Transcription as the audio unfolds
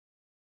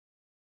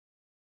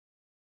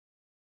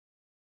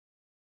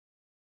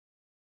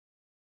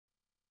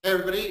Hey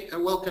everybody,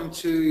 and welcome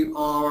to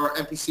our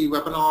MPC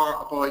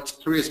webinar about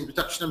careers in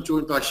production. I'm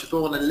joined by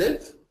Siobhan and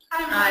Liv,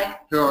 Hi.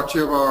 who are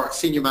two of our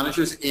senior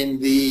managers in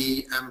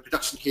the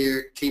production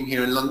team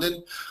here in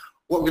London.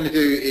 What we're going to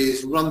do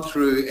is run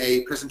through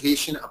a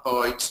presentation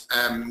about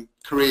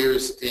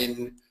careers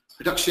in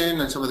production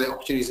and some of the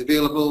opportunities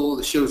available,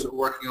 the shows that we're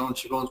working on.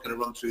 Siobhan's going to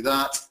run through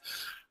that.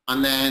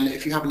 And then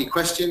if you have any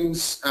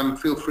questions,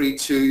 feel free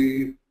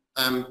to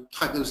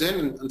type those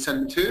in and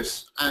send them to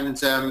us. And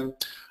I'm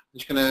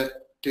just going to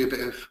do a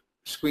bit of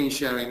screen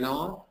sharing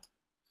now,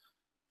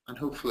 and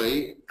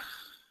hopefully you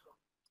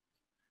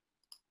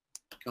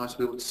guys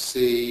will be able to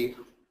see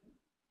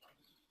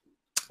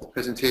the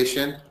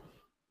presentation.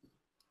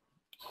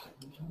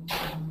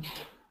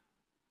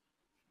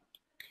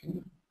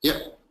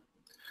 Yep.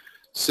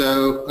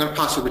 So I'm going to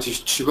pass over to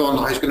Siobhan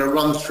now, who's going to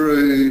run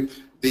through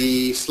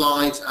the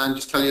slides and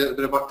just tell you a little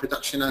bit about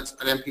production at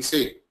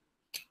MPC.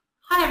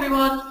 Hi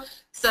everyone.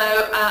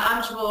 So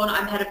I'm Siobhan,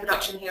 I'm Head of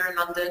Production here in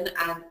London,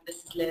 and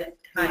this is Liv,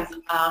 who's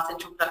our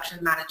Central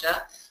Production Manager.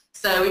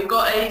 So we've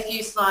got a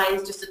few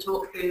slides just to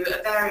talk through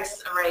a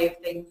various array of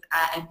things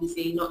at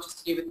MPC, not just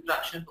to do with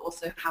production, but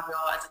also how we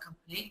are as a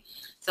company.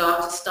 So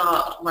I'll just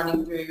start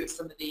running through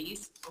some of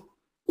these.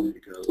 There you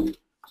go.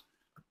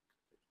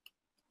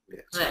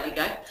 Yes. There we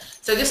go.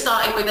 So just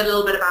starting with a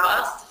little bit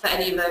about us, for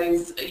any of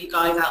those you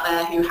guys out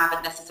there who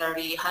haven't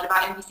necessarily heard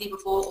about MPC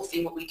before or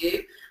seen what we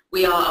do.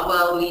 We are a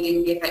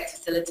world-leading VFX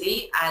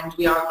facility, and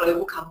we are a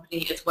global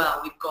company as well.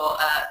 We've got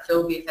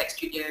film VFX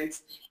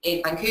studios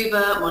in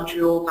Vancouver,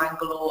 Montreal,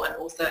 Bangalore, and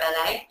also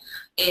LA.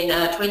 In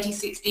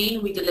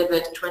 2016, we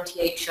delivered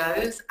 28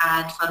 shows,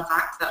 and fun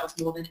fact, that was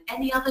more than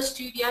any other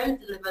studio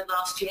delivered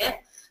last year.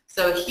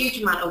 So a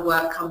huge amount of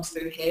work comes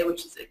through here,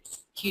 which is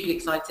hugely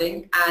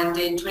exciting. And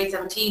in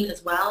 2017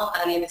 as well,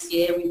 earlier this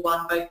year, we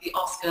won both the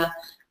Oscar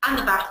and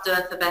the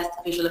BAFTA for Best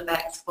Visual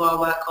Effects for our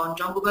work on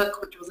Jungle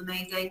Book, which was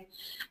amazing.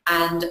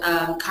 And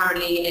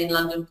currently in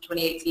London for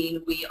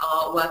 2018, we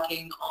are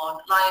working on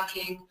Lion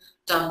King,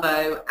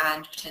 Dumbo,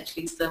 and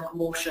potentially some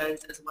more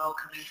shows as well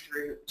coming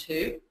through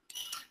too.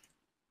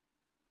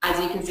 As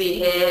you can see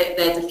here,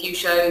 there's a few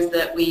shows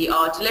that we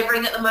are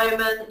delivering at the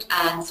moment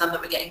and some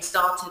that we're getting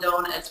started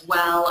on as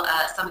well.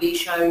 Some of these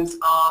shows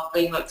are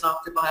being looked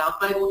after by our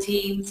global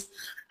teams.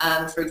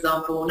 For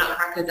example,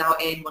 Nutcracker's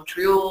out in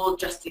Montreal,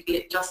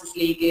 Justice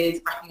League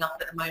is wrapping up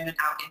at the moment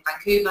out in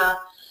Vancouver.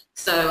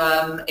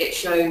 So it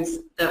shows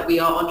that we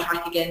are on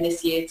track again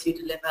this year to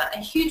deliver a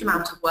huge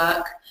amount of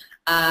work,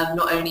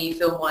 not only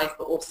film-wise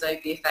but also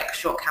VFX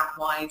shot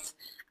count-wise,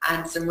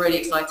 and some really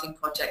exciting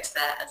projects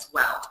there as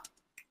well.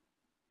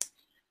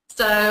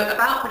 So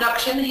about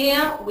production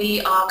here,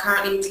 we are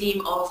currently a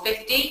team of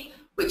 50,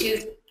 which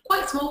is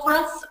quite small for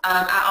us.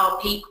 At our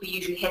peak, we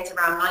usually hit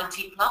around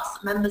 90 plus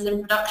members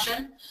in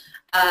production.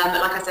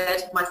 Like I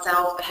said,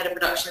 myself, the head of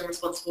production,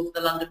 responsible for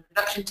the London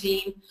production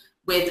team,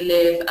 with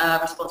Liv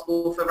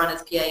responsible for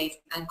runners, PAs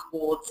and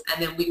chords,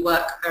 and then we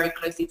work very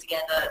closely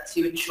together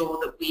to ensure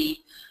that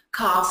we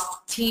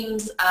cast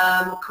teams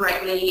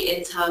correctly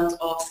in terms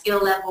of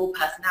skill level,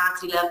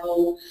 personality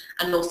level,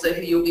 and also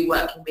who you'll be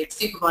working with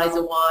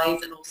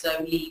supervisor-wise and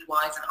also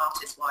lead-wise and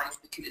artist-wise,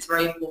 because it's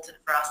very important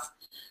for us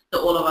that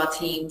all of our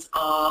teams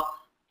are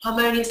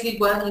harmoniously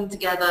working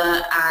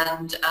together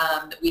and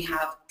that we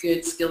have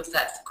good skill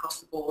sets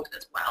across the board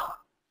as well.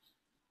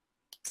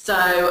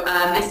 So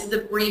this is a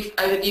brief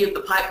overview of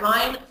the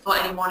pipeline. For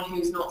anyone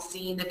who's not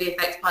seen the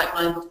VFX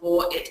pipeline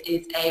before, it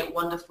is a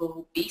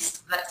wonderful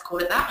beast, let's call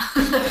it that.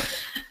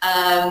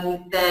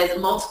 There's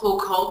multiple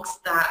cogs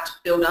that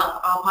build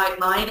up our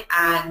pipeline,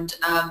 and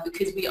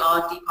because we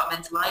are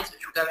departmentalized,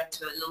 which we'll go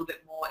into a little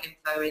bit more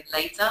info in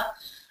later,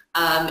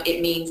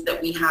 it means that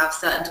we have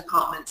certain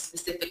departments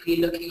specifically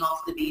looking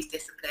after these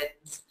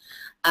disciplines.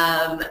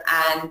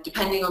 And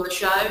depending on the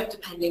show,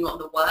 depending on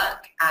the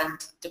work, and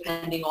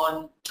depending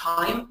on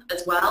time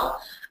as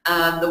well,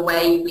 the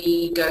way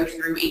we go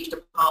through each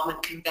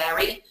department can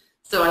vary.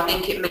 So I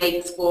think it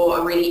makes for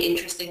a really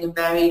interesting and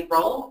varied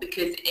role,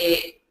 because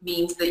it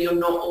means that you're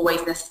not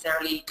always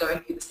necessarily going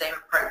through the same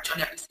approach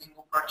on every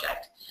single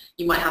project.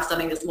 You might have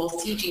something that's more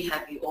CG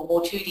heavy or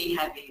more 2D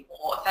heavy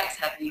or effects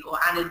heavy or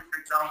anim, for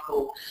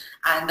example,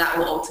 and that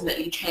will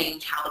ultimately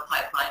change how the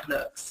pipeline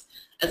looks.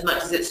 As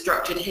much as it's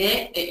structured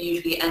here, it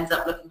usually ends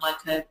up looking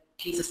like a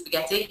piece of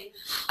spaghetti,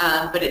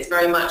 but it's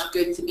very much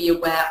good to be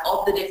aware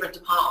of the different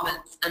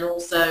departments and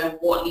also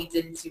what leads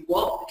into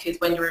what, because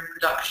when you're in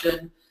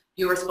production,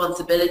 your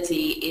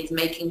responsibility is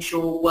making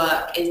sure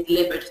work is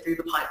delivered through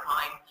the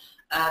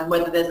pipeline.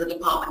 Whether there's a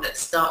department that's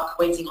stuck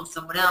waiting on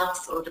someone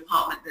else, or a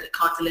department that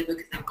can't deliver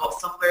because they've got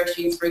software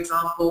issues, for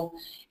example,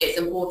 it's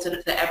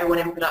important for everyone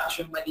in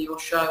production, whether you're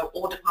show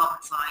or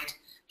department side,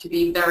 to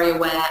be very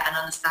aware and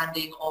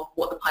understanding of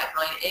what the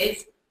pipeline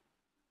is,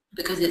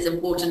 because it's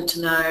important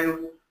to know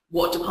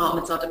what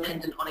departments are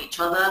dependent on each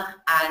other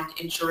and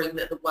ensuring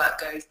that the work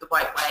goes the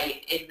right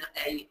way in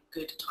a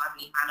good,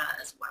 timely manner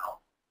as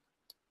well.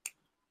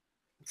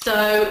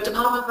 So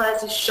department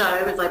versus show,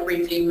 as I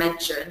briefly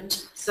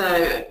mentioned. So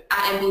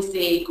at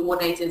MPC,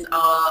 coordinators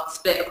are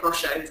split across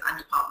shows and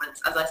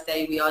departments. As I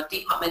say, we are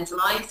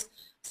departmentalised.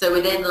 So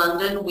within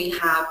London, we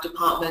have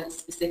departments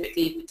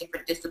specifically for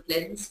different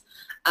disciplines.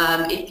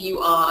 If you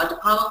are a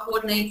department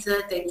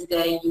coordinator, day to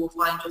day, you will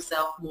find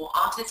yourself more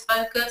artist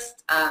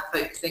focused,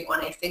 focusing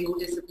on a single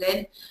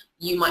discipline.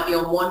 You might be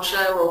on one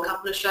show or a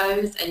couple of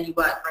shows, and you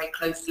work very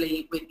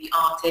closely with the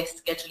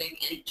artist, scheduling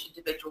each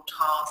individual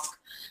task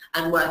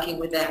and working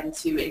with them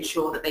to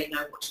ensure that they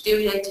know what to do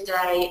day to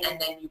day,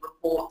 and then you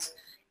report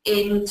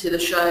into the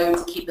show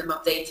to keep them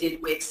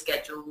updated with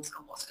schedules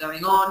and what's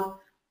going on.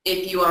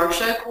 If you are a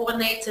show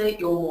coordinator,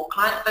 you're more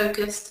client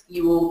focused.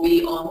 You will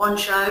be on one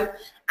show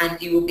and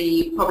you will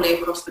be probably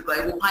across the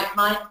global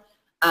pipeline.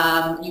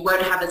 You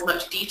won't have as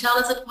much detail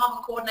as a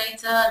department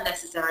coordinator,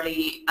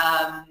 necessarily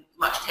as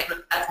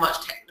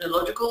much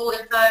technological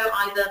info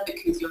either,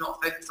 because you're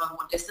not focused on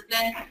one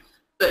discipline.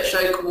 But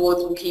show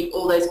coords will keep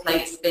all those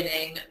plates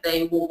spinning.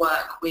 They will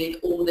work with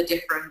all the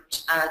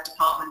different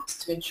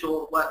departments to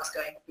ensure work's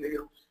going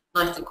through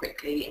nice and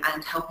quickly,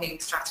 and helping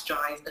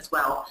strategize as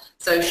well.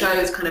 So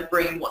shows kind of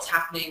bring what's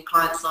happening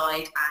client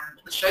side and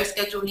what the show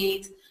schedule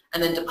needs,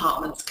 and then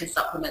departments can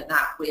supplement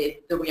that with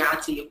the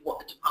reality of what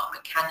the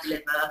department can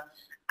deliver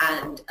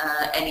and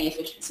any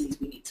efficiencies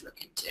we need to look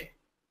into.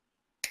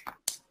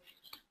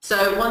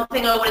 So one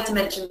thing I wanted to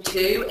mention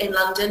too, in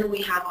London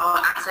we have our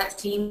assets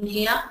team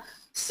here.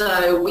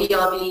 So we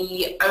are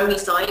the only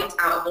site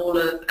out of all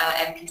of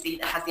MPC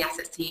that has the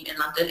assets team in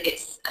London.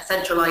 It's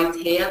centralised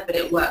here, but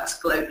it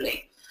works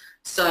globally.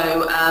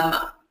 So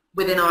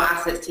within our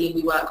assets team,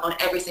 we work on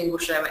every single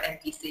show at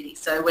MPC.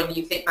 So when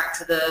you think back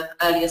to the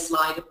earlier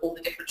slide of all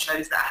the different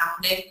shows that are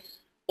happening,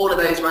 all of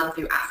those run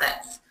through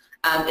assets.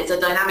 It's a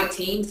dynamic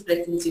team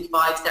split into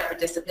 5 separate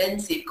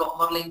disciplines. So you've got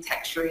modelling,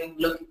 texturing,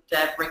 look,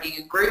 rigging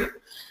and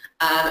group.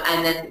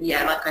 And then,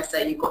 yeah, like I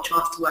say, you've got a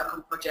chance to work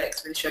on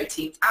projects with show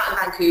teams out in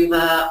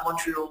Vancouver,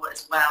 Montreal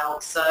as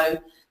well.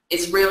 So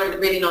it's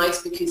really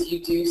nice because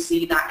you do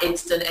see that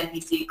instant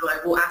MPC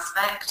global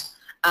aspect.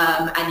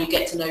 And you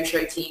get to know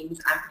show teams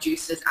and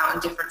producers out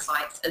on different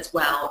sites as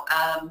well.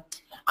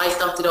 I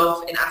started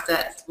off in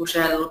assets. We'll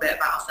share a little bit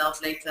about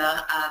ourselves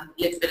later.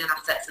 Liv's been in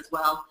assets as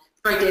well.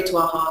 It's very dear to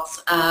our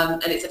hearts,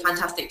 and it's a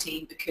fantastic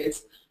team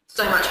because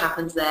so much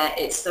happens there.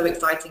 It's so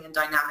exciting and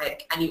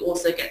dynamic, and you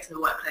also get to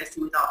work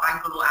closely with our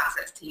Bangalore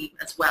assets team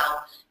as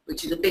well,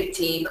 which is a big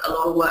team. A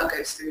lot of work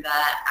goes through there,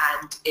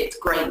 and it's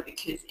great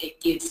because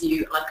it gives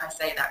you, like I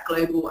say, that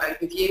global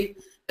overview.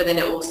 But then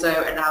it also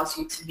allows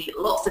you to meet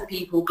lots of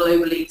people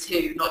globally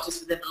too, not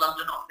just within the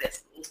London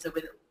office, but also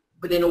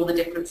within all the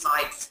different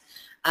sites.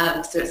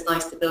 So it's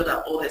nice to build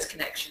up all those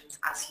connections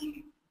as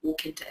you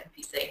walk into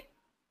MPC.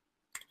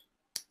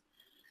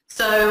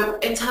 So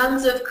in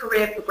terms of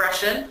career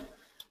progression,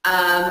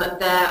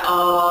 there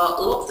are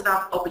lots of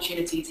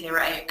opportunities here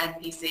at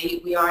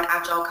MPC. We are an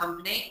agile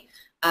company.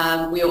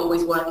 We are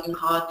always working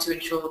hard to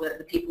ensure that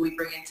the people we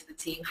bring into the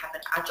team have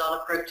an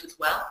agile approach as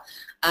well,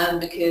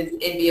 because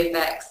in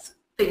VFX,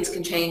 things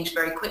can change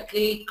very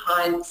quickly,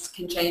 clients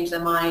can change their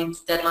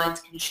minds,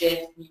 deadlines can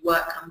shift, new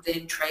work comes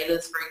in,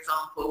 trailers for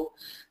example.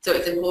 So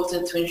it's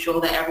important to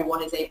ensure that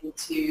everyone is able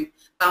to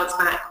bounce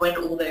back when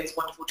all those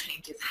wonderful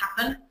changes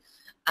happen.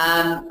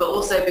 But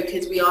also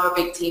because we are a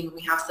big team and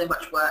we have so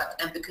much work,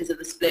 and because of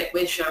the split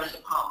with show and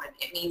department,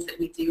 it means that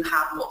we do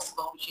have lots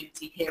of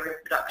opportunity here in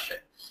production.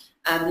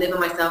 Liv and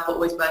myself are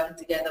always working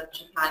together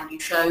to plan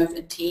new shows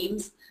and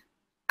teams.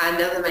 And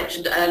as I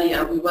mentioned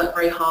earlier, we work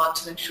very hard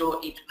to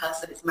ensure each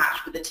person is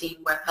matched with a team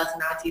where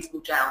personalities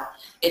will gel.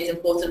 It's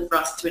important for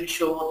us to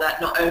ensure that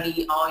not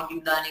only are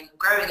you learning and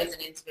growing as an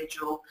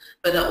individual,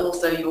 but that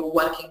also you're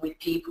working with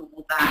people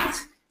that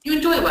you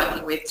enjoy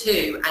working with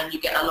too and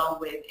you get along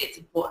with. It's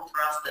important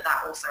for us that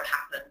that also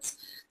happens.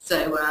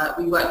 So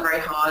we work very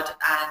hard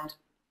and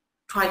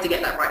try to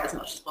get that right as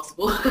much as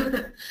possible.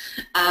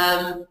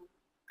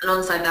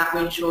 Alongside that,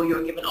 we ensure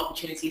you're given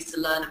opportunities to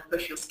learn and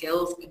push your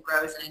skills and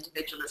grow as an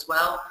individual as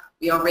well.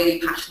 We are really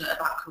passionate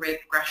about career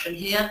progression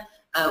here.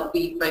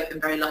 We've both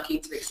been very lucky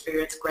to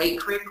experience great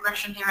career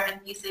progression here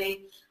at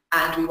MPC,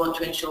 and we want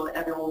to ensure that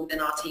everyone within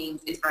our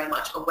teams is very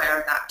much aware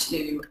of that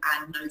too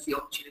and knows the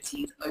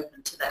opportunities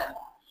open to them.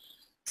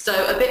 So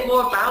a bit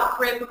more about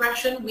career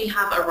progression. We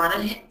have a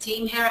runner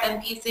team here at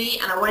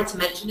MPC, and I wanted to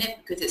mention it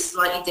because it's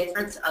slightly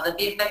different to other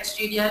VFX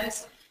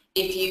studios.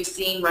 If you've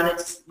seen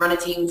runner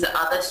teams at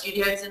other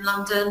studios in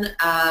London,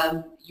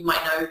 you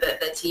might know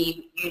that the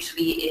team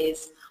usually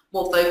is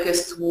more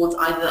focused towards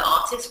either the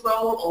artist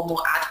role or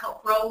more ad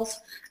hoc roles.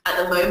 At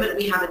the moment,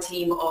 we have a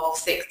team of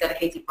 6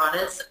 dedicated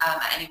runners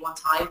at any one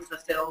time for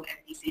film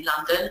MPC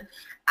London,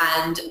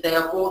 and they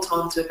are brought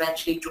on to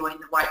eventually join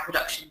the white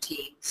production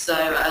team. So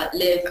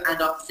Liv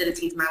and our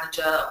facilities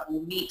manager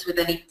will meet with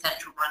any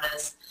potential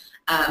runners,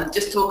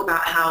 just talk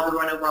about how the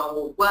runner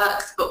role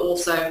works, but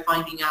also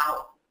finding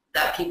out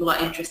that people are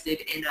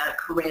interested in a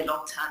career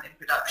long-term in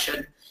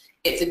production.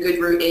 It's a good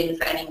route in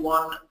for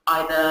anyone,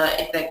 either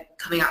if they're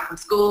coming out from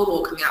school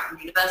or coming out from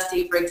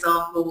university, for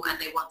example, and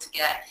they want to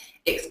get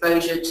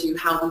exposure to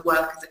how we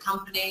work as a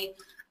company,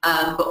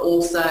 but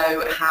also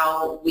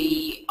how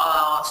we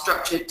are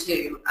structured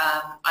too.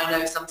 I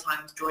know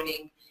sometimes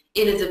joining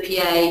in as a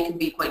PA can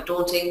be quite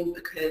daunting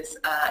because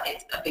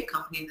it's a big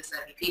company and there's so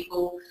many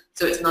people,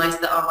 so it's nice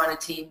that our runner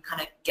team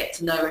kind of get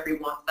to know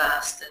everyone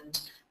first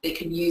and they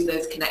can use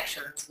those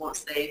connections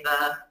once they've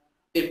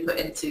been put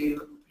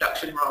into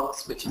production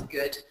roles, which is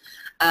good.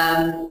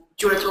 Do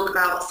you want to talk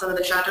about some of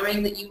the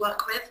shadowing that you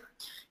work with?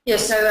 Yeah,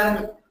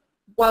 so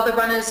while the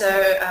runners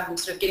are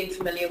sort of getting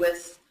familiar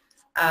with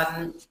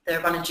the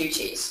runner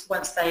duties,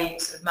 once they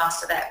sort of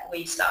master that,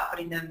 we start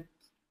putting them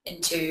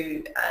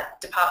into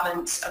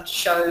departments, onto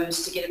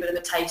shows, to get a bit of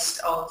a taste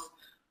of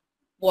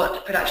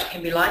what production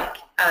can be like.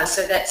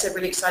 So that's a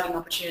really exciting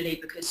opportunity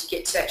because you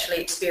get to actually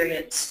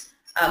experience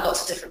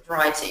lots of different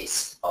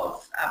varieties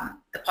of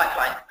the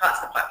pipeline, parts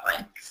of the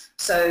pipeline.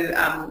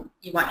 So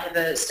you might have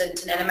a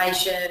stint in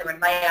animation or in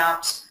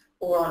layout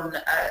or on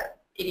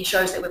any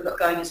shows that we've got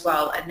going as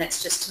well, and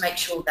that's just to make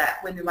sure that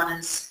when the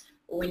runners,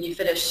 or when you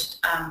finish,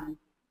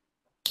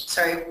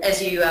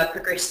 as you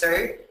progress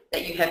through,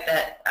 that you have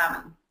that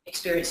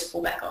experience to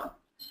fall back on.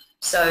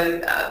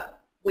 So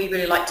we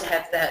really like to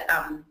have that,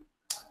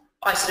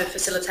 I sort of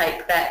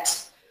facilitate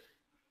that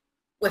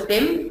with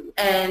them,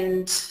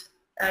 and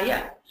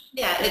yeah.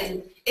 Yeah,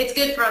 it's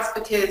good for us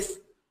because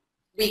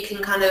we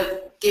can kind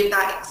of give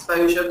that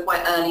exposure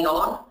quite early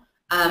on.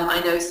 I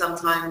know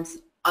sometimes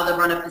other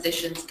runner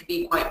positions can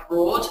be quite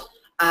broad.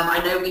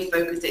 I know we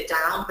focus it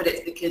down, but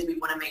it's because we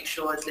want to make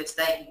sure, as Liv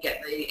said, you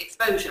get the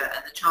exposure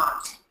and the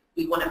chance.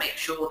 We want to make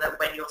sure that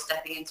when you're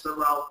stepping into a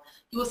role,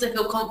 you also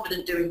feel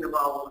confident doing the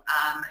role.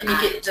 And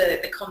you get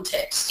the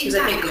context, because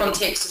exactly. I think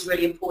context is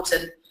really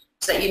important,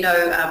 so that you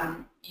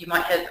know you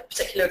might have a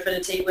particular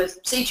affinity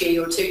with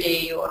CG or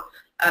 2D, or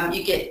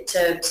you get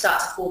to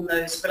start to form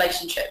those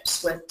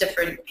relationships with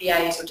different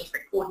PAs or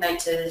different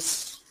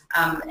coordinators,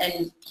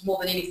 and more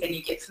than anything,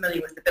 you get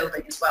familiar with the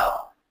building as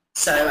well.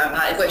 So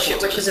which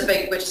is a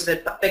big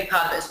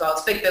part of it as well.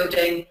 It's a big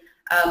building,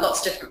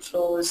 lots of different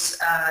floors.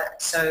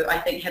 So I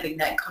think having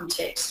that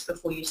context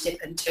before you step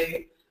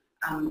into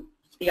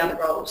the other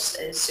roles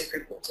is super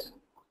important.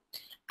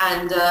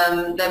 And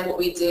then what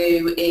we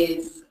do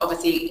is,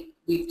 obviously,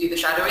 we do the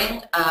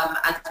shadowing,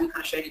 as we kind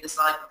of showed you the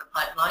slide with the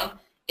pipeline.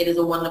 It is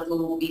a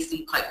wonderful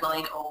VC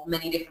pipeline of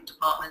many different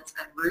departments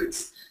and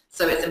routes,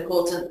 so it's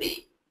important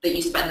that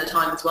you spend the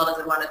time as well as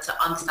a runner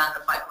to understand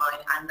the pipeline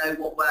and know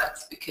what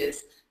works,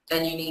 because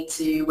then you need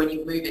to, when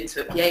you move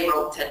into a PA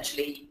role,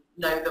 potentially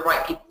know the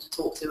right people to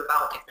talk to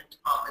about different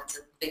departments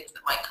and things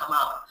that might come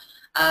up.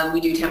 We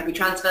do temporary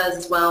transfers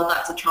as well.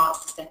 That's a chance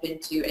to step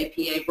into a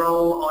PA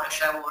role on a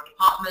show or a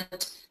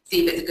department,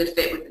 see if it's a good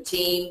fit with the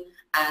team,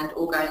 and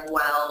all going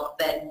well,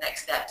 then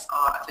next steps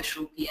are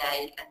official PA,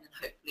 and then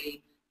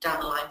hopefully down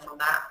the line from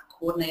that,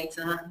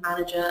 coordinator,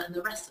 manager, and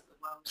the rest of the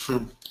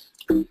world.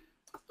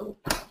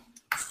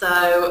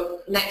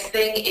 So next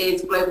thing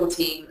is global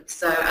team.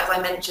 So as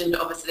I mentioned,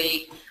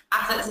 obviously,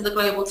 Assets is a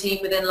global team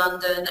within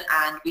London,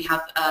 and we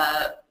have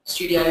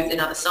studios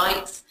in other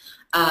sites.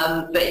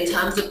 But in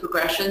terms of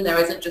progression, there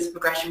isn't just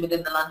progression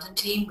within the London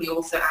team. We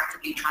also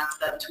actively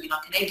transfer between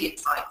our Canadian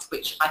sites,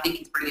 which I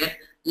think is brilliant.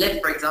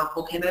 Liv, for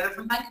example, came over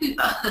from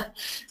Vancouver,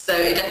 so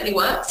it definitely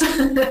works.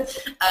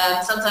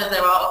 Sometimes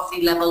there are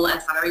obviously level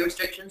and salary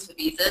restrictions for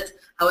visas.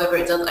 However,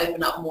 it does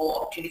open up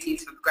more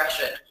opportunities for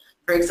progression.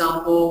 For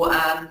example,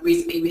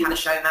 recently we had a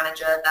show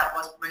manager that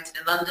was promoted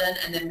in London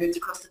and then moved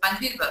across to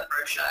Vancouver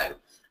for a show.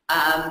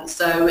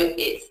 So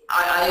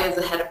I, as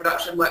a head of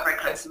production, work very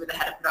closely with the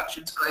head of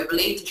productions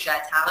globally to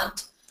share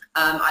talent.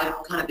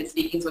 I've kind of been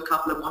speaking to a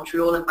couple of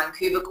Montreal and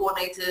Vancouver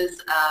coordinators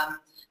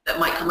that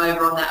might come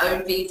over on their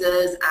own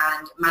visas,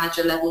 and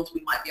manager levels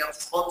we might be able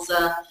to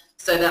sponsor.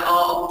 So there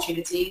are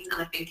opportunities, and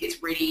I think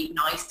it's really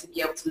nice to be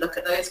able to look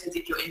at those, because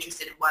if you're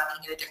interested in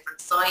working in a different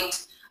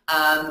site,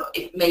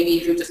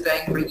 if you're just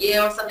going for a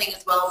year or something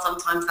as well,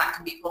 sometimes that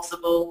can be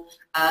possible.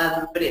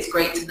 But it's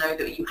great to know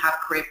that you have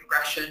career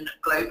progression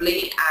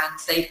globally, and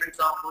say, for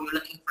example, you're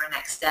looking for a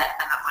next step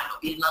and that might not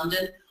be in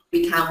London,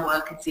 we can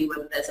work and see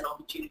whether there's an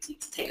opportunity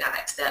to take that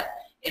next step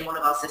in one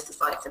of our sister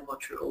sites in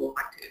Montreal or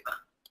Vancouver.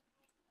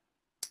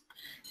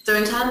 So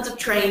in terms of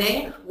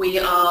training, we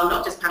are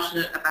not just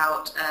passionate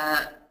about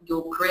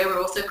your career,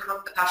 we're also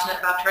passionate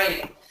about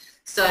training.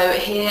 So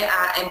here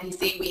at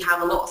MPC, we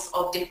have lots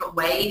of different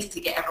ways to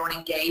get everyone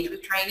engaged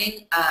with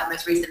training.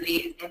 Most recently,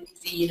 it's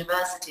MPC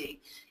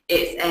University.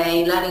 It's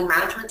a learning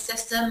management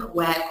system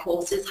where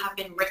courses have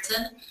been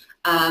written,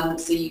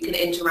 so you can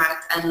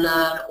interact and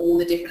learn all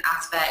the different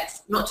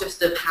aspects, not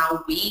just of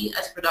how we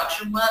as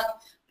production work,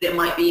 but it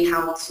might be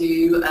how to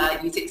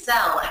use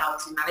Excel, how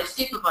to manage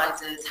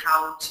supervisors,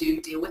 how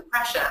to deal with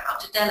pressure, how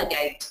to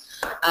delegate.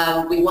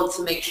 We want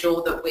to make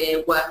sure that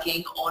we're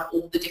working on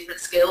all the different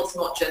skills,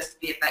 not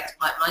just VFX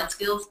pipeline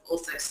skills,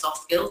 also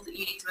soft skills that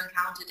you need to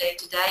encounter day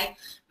to day,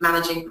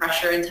 managing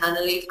pressure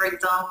internally, for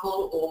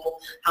example, or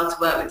how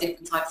to work with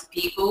different types of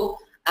people.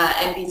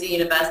 MPC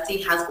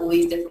University has all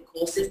these different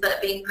courses that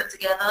are being put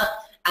together,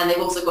 and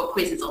they've also got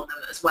quizzes on them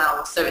as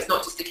well. So it's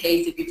not just a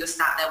case if you've just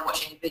sat there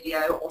watching a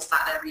video or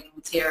sat there reading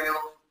material.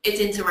 It's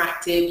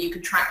interactive, you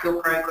can track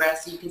your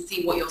progress, you can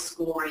see what your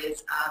score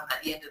is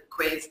at the end of the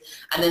quiz,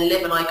 and then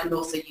Liv and I can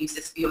also use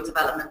this for your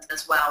development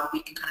as well.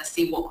 We can kind of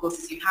see what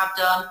courses you have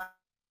done,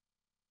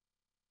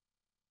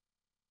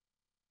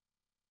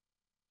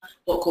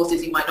 what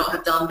courses you might not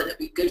have done but that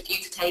would be good for you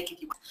to take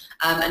if you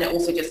want. And it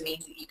also just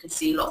means that you can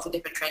see lots of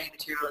different training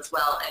material as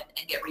well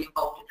and get really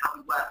involved in how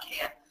we work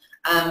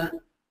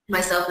here.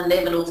 Myself and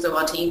Liv and also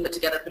our team put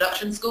together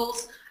production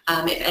schools.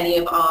 If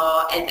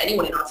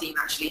anyone in our team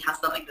actually has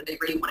something that they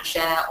really want to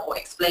share or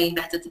explain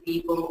better to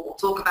people or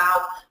talk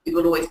about, we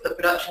will always put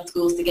production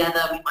schools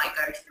together. We might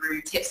go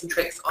through tips and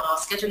tricks on our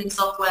scheduling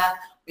software.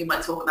 We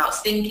might talk about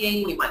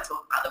syncing. We might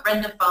talk about the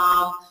render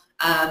farm.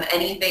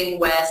 Anything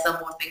where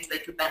someone thinks they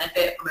could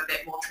benefit from a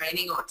bit more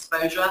training or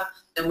exposure,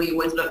 then we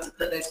always look to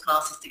put those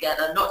classes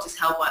together, not just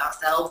held by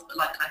ourselves, but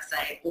like I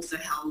say, also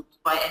held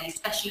by any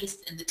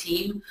specialists in the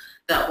team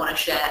that want to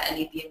share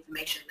any of the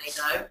information they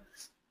know.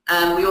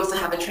 We also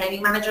have a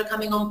training manager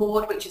coming on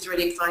board, which is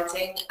really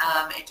exciting.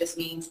 It just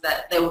means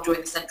that they will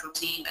join the central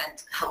team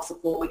and help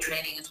support with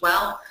training as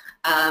well,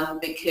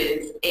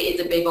 because it is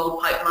a big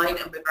old pipeline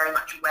and we're very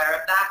much aware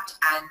of that,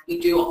 and we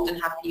do often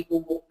have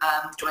people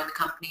join the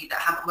company that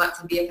haven't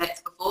worked in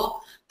VFX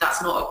before.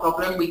 That's not a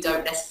problem. We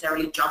don't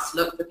necessarily just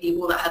look for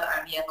people that have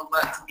only ever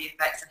worked in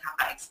VFX and have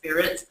that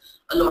experience.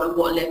 A lot of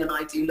what Liv and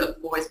I do look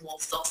for is more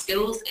soft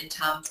skills in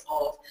terms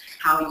of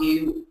how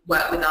you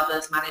work with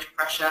others, manage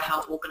pressure,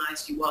 how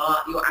organised you are,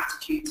 your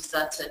attitude to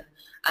certain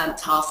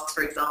tasks,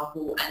 for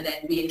example, and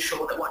then being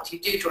sure that once you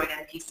do join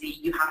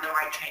MPC, you have the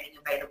right training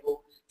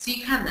available so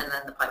you can then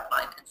learn the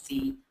pipeline and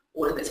see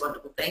all of those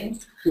wonderful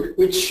things.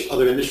 Which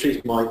other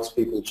industries might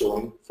people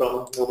join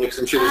from normally? Because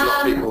I'm sure there's a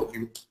lot of people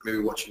who maybe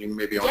watching you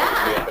maybe on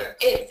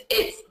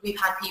VFX. We've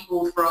had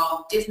people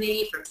from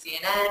Disney, from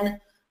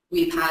CNN,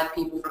 we've had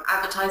people from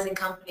advertising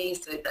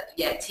companies, so that,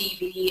 yeah,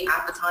 TV,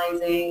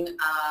 advertising,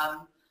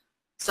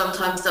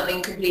 sometimes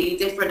something completely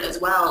different as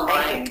well.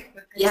 Baking.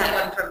 Like,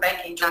 yeah, from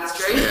baking. That's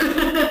true.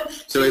 Yeah.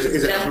 So is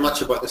it as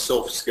much about the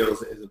soft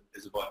skills as it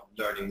is about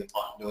learning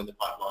knowing the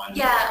pipeline?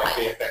 Yeah. About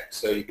VFX,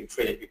 so you can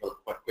train people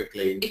quite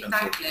quickly.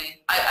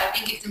 Exactly. I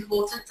think it's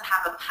important to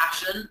have a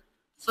passion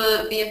for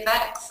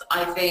VFX.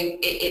 I think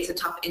it's a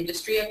tough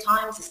industry at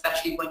times,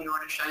 especially when you're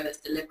on a show that's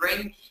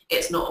delivering.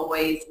 It's not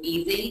always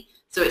easy.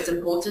 So it's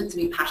important to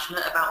be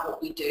passionate about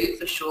what we do,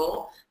 for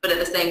sure. But at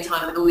the same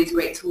time, with all these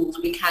great tools,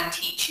 we can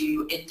teach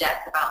you in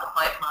depth about the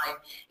pipeline.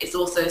 It's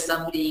also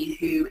somebody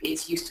who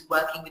is used to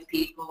working with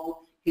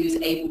people, who's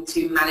able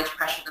to manage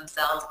pressure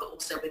themselves, but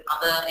also with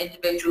other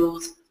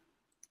individuals.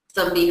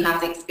 Somebody who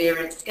has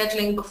experience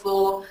scheduling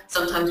before.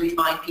 Sometimes we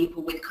find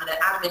people with kind of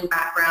admin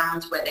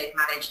backgrounds where they've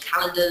managed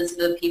calendars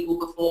for people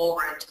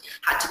before and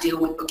had to deal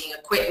with booking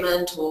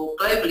equipment, or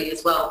globally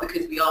as well,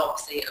 because we are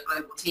obviously a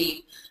global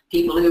team.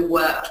 People who've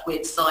worked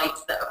with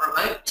sites that are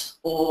remote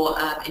or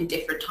in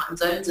different time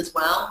zones as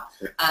well.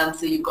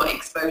 So you've got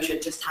exposure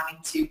just having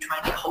to try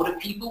and get hold of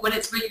people when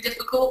it's really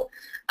difficult.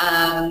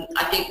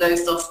 I think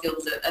those soft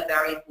skills are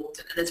very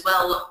important. And as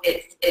well,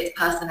 it's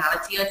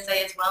personality, I'd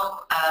say, as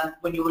well.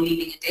 When you're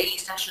leading a daily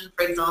session,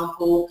 for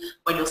example,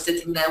 when you're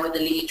sitting there with the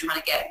lead trying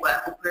to get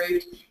work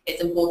approved,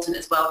 it's important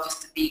as well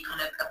just to be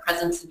kind of a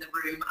presence in the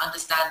room,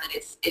 understand that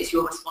it's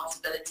your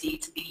responsibility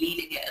to be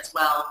leading it as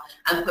well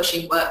and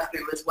pushing work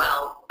through as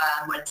well,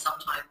 when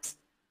sometimes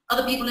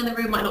other people in the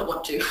room might not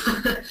want to.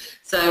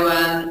 So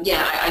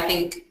yeah, I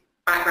think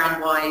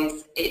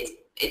background-wise,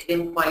 it's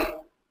been quite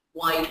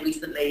wide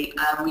recently.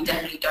 We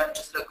definitely don't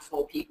just look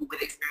for people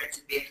with experience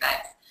in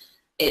VFX.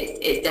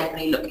 It's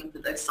definitely looking for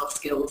those soft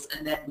skills,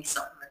 and then we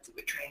supplement it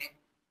with training.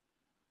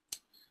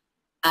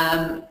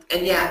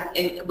 And yeah,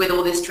 with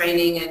all this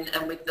training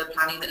and with the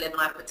planning that Liv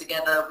and I put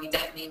together, we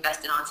definitely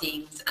invest in our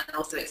teams and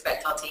also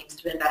expect our teams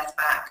to invest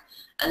back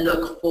and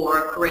look for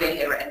a career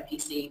here at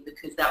MPC,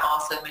 because there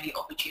are so many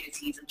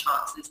opportunities and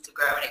chances to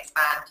grow and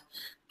expand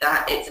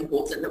that it's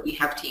important that we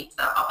have teams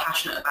that are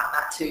passionate about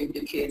that too,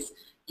 because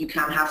you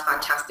can have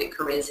fantastic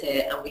careers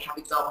here, and we have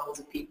examples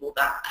of people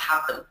that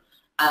have them,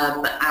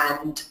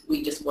 and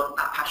we just want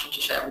that passion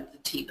to share with the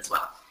team as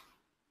well.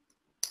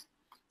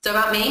 So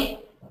about me,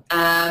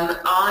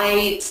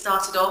 I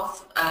started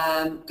off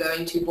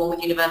going to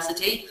Bournemouth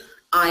University.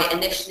 I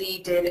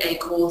initially did a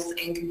course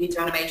in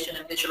computer animation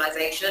and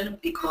visualization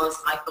because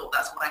I thought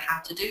that's what I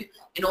had to do,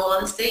 in all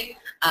honesty.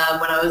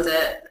 When I was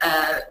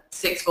at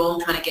sixth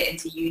form trying to get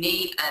into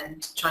uni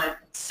and trying to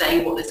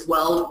say what this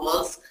world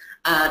was,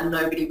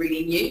 nobody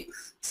really knew.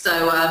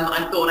 So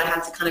I thought I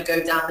had to kind of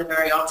go down the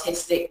very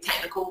artistic,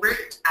 technical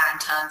route, and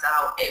turns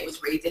out it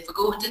was really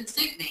difficult and didn't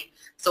suit me.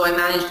 So I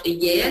managed a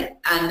year,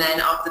 and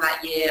then after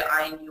that year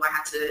I knew I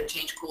had to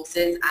change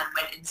courses and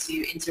went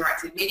into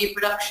interactive media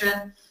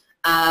production,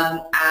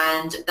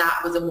 and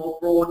that was a more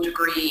broad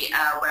degree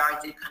where I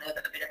did kind of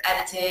a bit of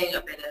editing,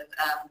 a bit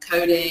of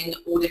coding,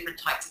 all different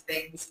types of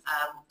things,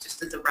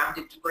 just as a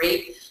rounded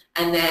degree.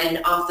 And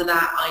then after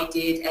that I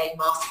did a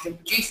master's in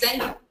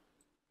producing.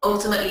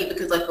 ultimately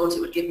because I thought it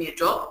would give me a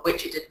job,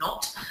 which it did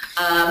not.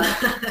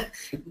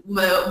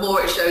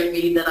 More it showed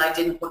me that I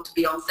didn't want to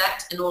be on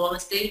set, in all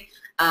honesty,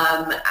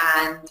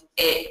 and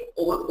it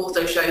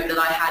also showed that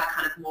I had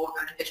kind of more of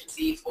an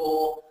efficiency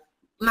for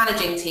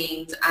managing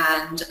teams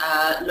and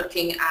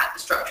looking at the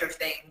structure of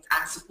things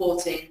and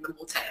supporting the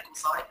more technical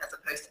side as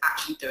opposed to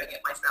actually doing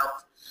it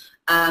myself.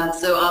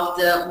 So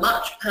after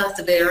much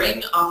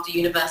persevering after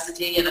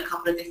university and a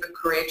couple of different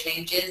career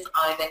changes,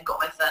 I then got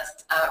my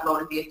first role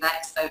in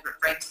VFX over at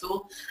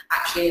Framestore,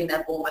 actually in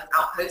their Bournemouth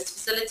Outpost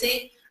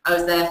facility. I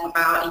was there for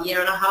about a year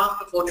and a half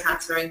before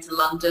transferring to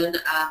London,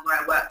 where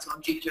I worked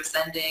on Jupiter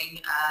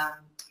Ascending,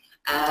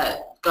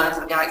 Guardians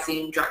of the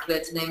Galaxy and Dracula,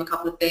 to name a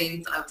couple of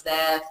things. I was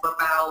there for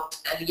about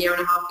a year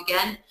and a half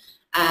again,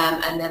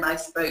 and then I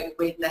spoke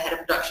with the head of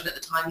production at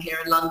the time here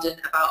in London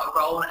about a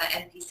role at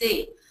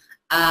MPC.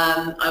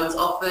 I was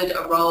offered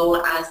a role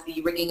as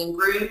the rigging and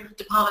groom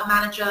department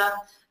manager,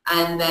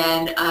 and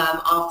then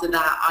after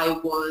that I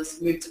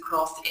was moved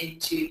across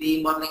into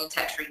the modelling and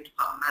texturing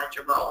department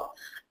manager role.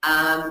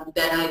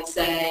 Then I'd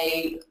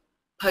say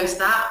post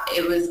that,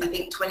 it was I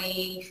think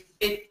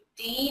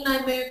 2015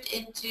 I moved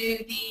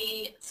into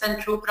the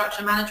central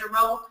production manager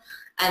role,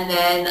 and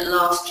then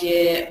last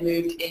year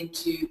moved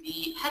into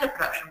the head of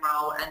production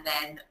role, and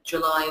then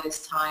July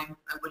this time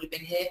I would have been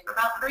here for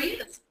about 3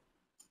 years.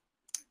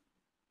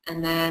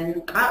 And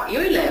then about you,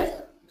 Liv.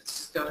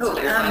 Let's just go on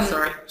to Liv,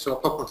 sorry. So I'll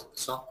pop onto the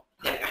song.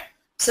 There we go.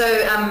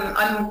 So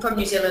I'm from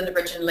New Zealand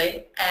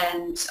originally,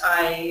 and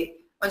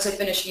once I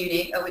finished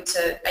uni, I went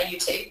to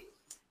AUT,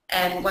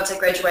 and once I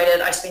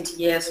graduated, I spent a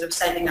year sort of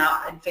saving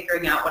up and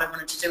figuring out what I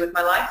wanted to do with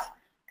my life,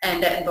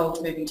 and that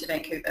involved moving to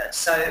Vancouver.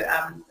 So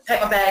I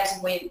packed my bags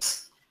and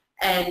went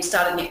and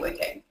started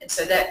networking, and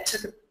so that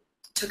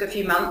took a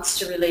few months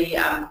to really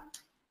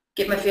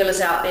get my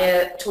feelers out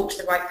there, talk to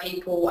the right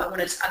people. I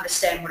wanted to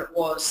understand what it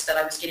was that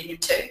I was getting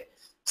into.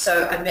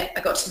 So I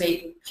got to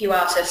meet a few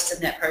artists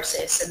in that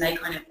process, and they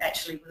kind of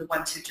actually were the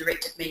ones who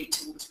directed me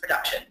towards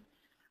production.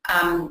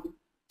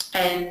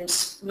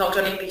 And knocked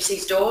on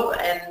MPC's door,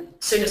 and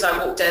as soon as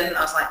I walked in,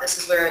 I was like, this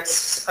is where it's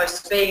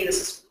supposed to be,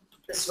 this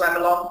is where I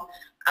belong.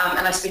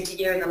 And I spent a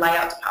year in the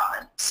layout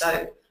department.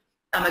 So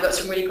I got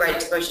some really great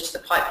exposure to the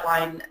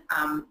pipeline,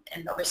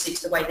 and obviously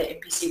to the way that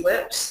MPC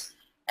works.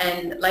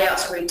 And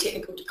layout's a really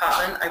technical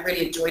department. I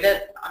really enjoyed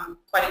it. I'm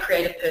quite a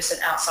creative person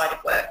outside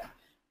of work,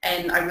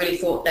 and I really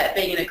thought that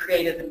being in a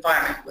creative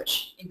environment,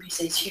 which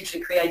MPC is hugely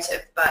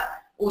creative, but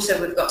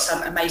also we've got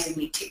some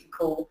amazingly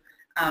technical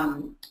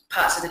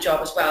parts of the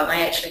job as well, and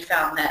I actually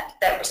found that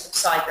that was the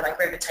side that I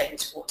gravitated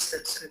towards.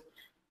 That sort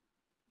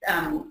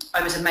of,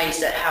 I was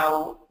amazed at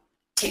how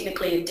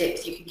technically in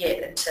depth you can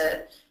get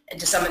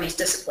into some of these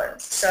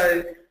disciplines.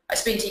 So I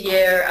spent a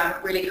year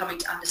really coming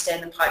to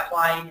understand the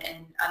pipeline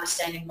and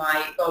understanding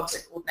my role as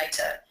a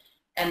coordinator,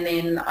 and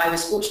then I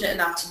was fortunate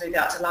enough to move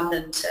out to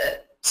London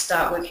to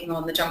start working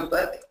on the Jungle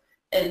Book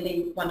in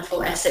the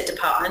wonderful asset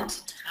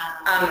department.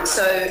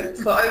 So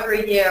for over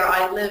a year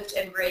I lived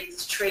and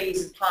breathed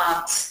trees and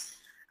plants,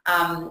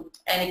 and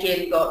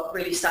again got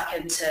really stuck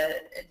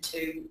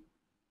into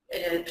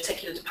a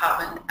particular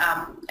department,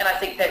 and I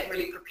think that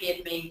really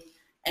prepared me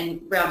and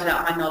rounded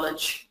out my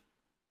knowledge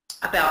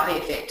about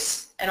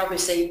VFX. And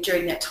obviously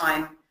during that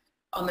time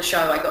on the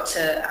show I got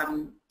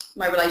to,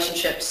 my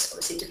relationships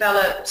obviously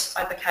developed,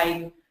 I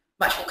became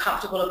much more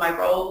comfortable in my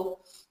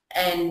role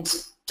and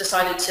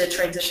decided to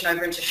transition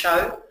over into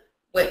show,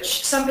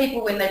 which some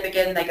people when they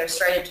begin they go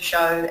straight into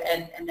show,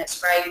 and that's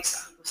great.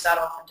 Some people start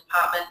off in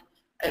department.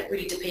 It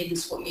really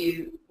depends what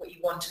you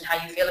want and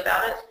how you feel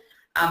about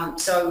it.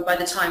 So by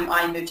the time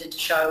I moved into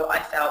show I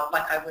felt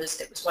like it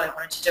was what I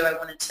wanted to do. I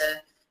wanted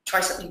to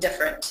try something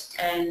different,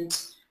 and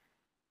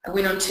I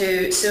went on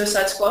to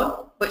Suicide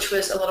Squad, which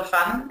was a lot of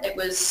fun. It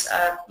was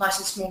a nice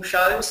and small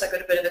show, so I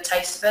got a bit of a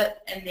taste of it,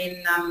 and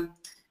then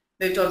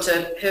moved on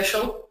to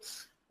Herschel,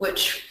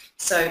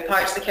 so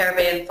Pirates of the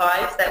Caribbean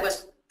 5. That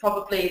was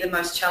probably the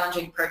most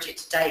challenging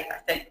project to date, I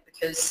think,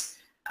 because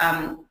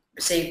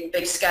received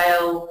big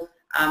scale,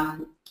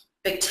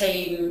 big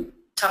team,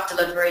 tough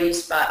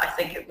deliveries, but I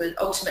think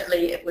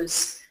it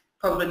was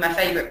probably my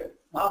favourite.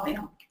 Well, I mean,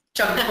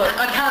 Jungle Book.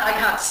 I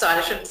can't decide.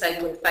 I shouldn't say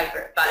the word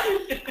favourite,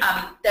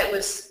 but that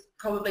was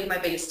probably my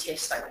biggest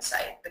test, I would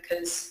say,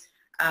 because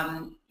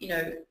you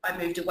know, I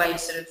moved away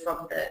sort of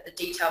from the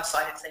detail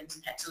side of things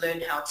and had to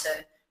learn how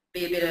to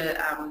be a better,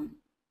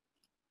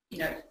 you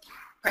know,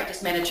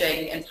 practice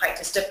managing and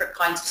practice different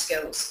kinds of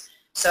skills.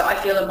 So I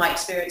feel in my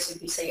experience in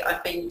MPC,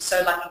 I've been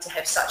so lucky to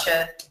have such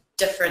a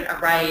different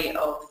array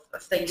of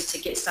things to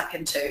get stuck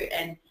into,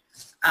 and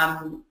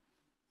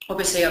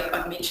obviously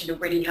I've mentioned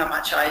already how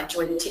much I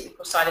enjoy the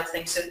technical side of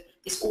things, so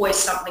there's always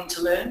something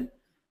to learn,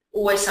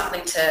 always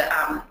something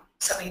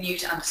new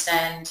to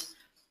understand,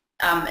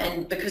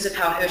 and because of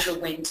how Herschel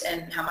went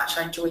and how much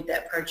I enjoyed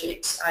that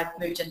project, I've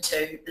moved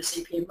into the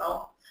CPM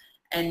role,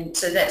 and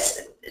so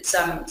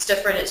it's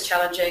different, it's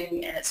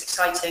challenging, and it's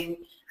exciting,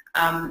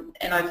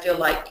 and I feel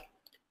like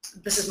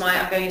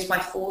I'm going into my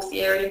 4th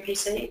year at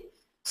MPC,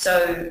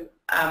 so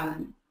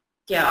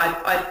yeah,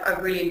 I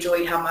really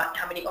enjoyed how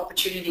many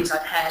opportunities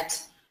I've had,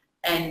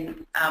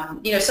 and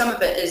you know, some of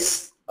it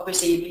is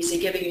obviously MPC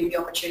giving you the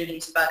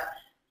opportunities, but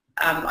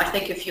I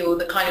think if you're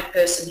the kind of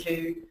person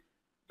who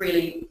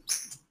really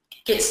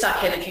gets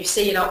stuck in, if you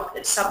see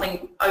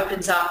something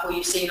opens up or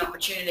you see an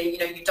opportunity, you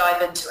know, you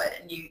dive into it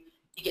and you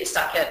get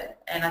stuck in,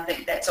 and I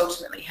think that's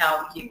ultimately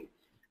how you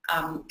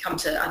come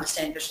to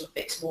understand visual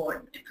effects more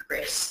and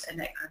progress and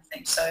that kind of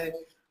thing. So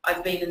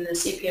I've been in the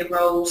CPM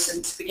role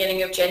since the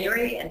beginning of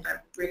January, and I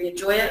really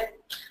enjoy it.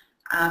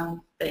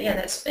 But yeah,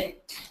 that's been.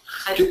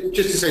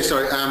 Just to say,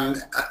 sorry,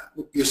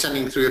 you're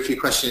sending through a few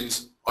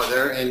questions out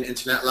there in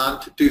internet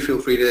land. Do feel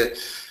free to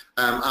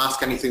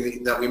ask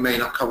anything that we may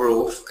not cover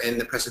off in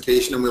the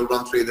presentation, and we'll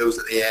run through those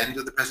at the end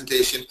of the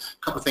presentation. A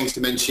couple of things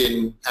to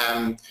mention.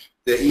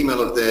 The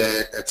email of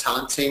the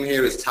talent team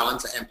here is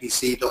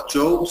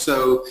talent@mpc.job.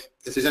 So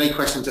if there's any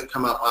questions that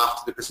come up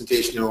after the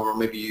presentation, or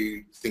maybe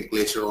you think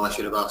later on I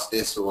should have asked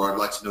this, or I'd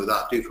like to know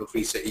that, do feel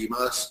free to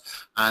email us.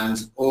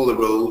 And all the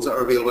roles that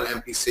are available at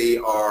MPC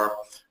are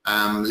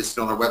listed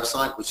on our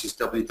website, which is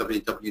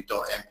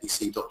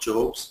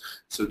www.mpc.jobs.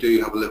 So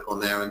do have a look on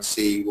there and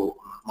see what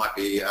might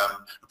be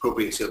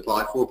appropriate to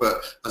apply for.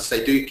 But as I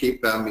say, do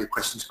keep your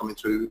questions coming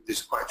through.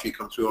 There's quite a few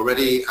come through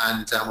already,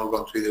 and we'll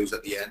run through those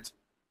at the end.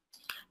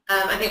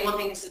 I think one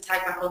thing is to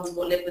tag back onto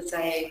what Liv was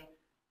saying.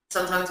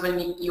 Sometimes when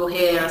you'll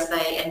hear us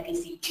say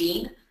NPC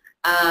gene,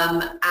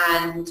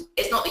 and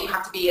it's not that you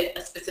have to be a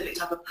specific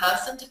type of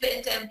person to fit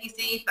into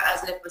NPC, but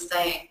as Liv was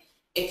saying,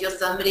 if you're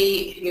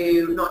somebody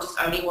who not just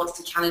only wants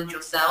to challenge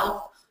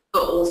yourself,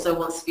 but also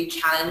wants to be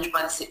challenged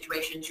by the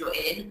situations you're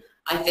in,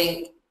 I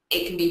think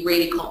it can be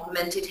really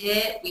complemented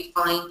here. We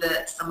find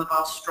that some of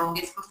our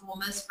strongest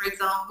performers, for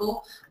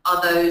example,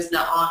 are those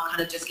that aren't kind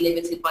of just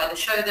limited by the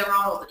show they're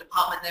on, or the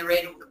department they're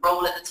in, or the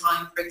role at the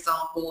time, for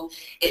example.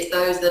 It's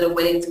those that are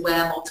willing to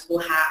wear multiple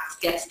hats,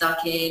 get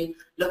stuck in,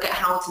 look at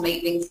how to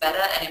make things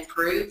better and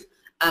improve.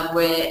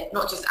 We're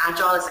not just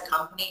agile as a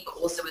company, but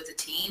also as a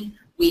team.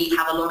 We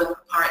have a lot of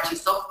proprietary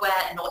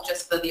software, not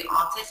just for the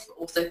artists, but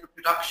also for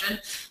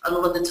production. A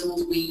lot of the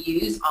tools we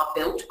use are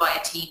built by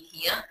a team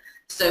here,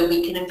 so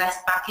we can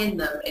invest back in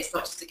them. It's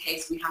not just a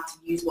case we have to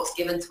use what's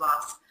given to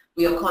us.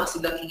 We are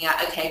constantly looking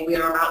at, okay, we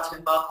are about to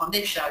embark on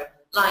this show,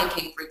 Lion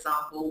King, for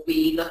example.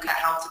 We look at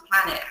how to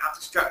plan it, how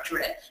to structure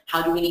it,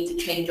 how do we need to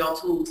change our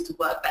tools to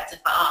work better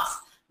for us,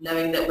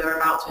 knowing that we're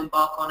about to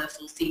embark on a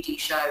full CG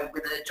show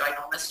with a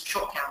ginormous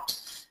shot count.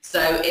 So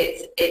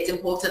it's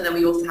important that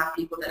we also have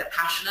people that are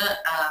passionate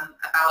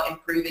about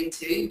improving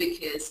too,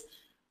 because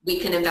we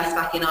can invest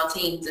back in our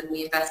teams and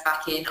we invest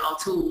back in our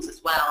tools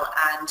as well.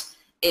 And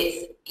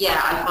it's,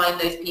 yeah, I find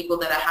those people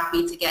that are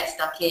happy to get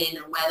stuck in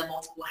and wear the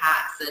multiple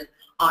hats and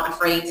aren't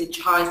afraid to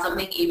try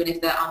something even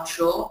if they're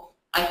unsure.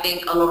 I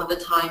think a lot of the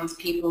times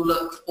people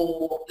look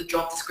for the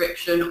job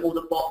description or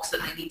the box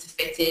that they need to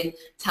fit in,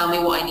 tell me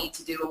what I need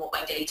to do and what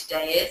my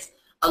day-to-day is.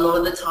 A lot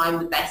of the time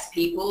the best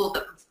people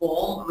that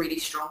perform really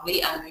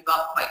strongly and move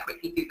up quite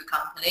quickly through the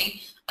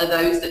company are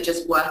those that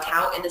just work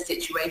out in the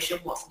situation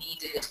what's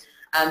needed,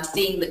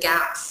 seeing the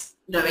gaps,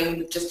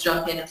 knowing just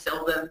jump in and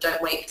fill them.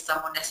 Don't wait for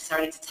someone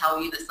necessarily to tell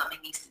you that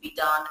something needs to be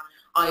done.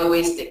 I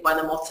always stick by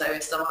the motto,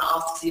 if someone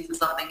asks you for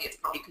something, it's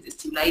probably because it's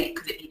too late,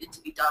 because it needed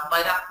to be done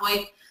by that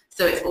point.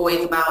 So it's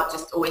always about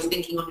just always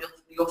thinking on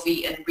your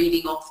feet and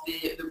reading off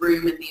the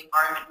room and the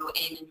environment you're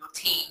in and your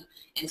team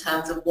in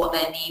terms of what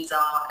their needs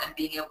are, and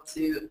being able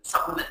to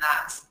supplement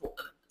that and support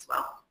them as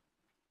well.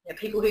 Yeah,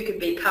 people who can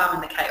be calm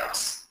in the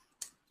chaos.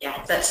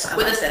 Yeah, that's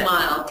with a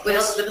smile. With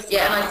a smile.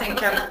 Yeah, and I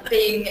think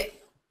being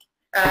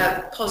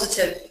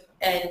positive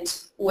and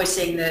always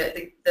seeing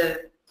the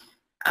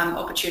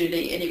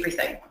opportunity in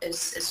everything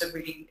is a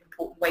really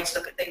important way to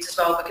look at things as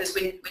well, because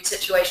when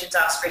situations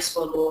are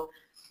stressful, or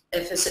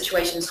if a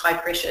situation is high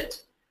pressured,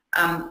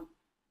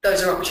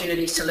 those are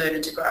opportunities to learn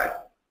and to grow.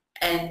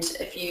 And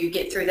if you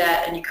get through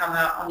that and you come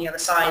out on the other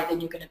side, then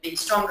you're going to be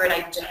stronger and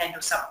able to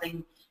handle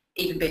something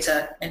even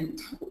better and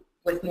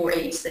with more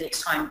ease the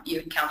next time you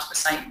encounter the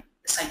same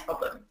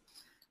problem.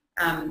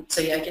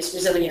 So yeah, I guess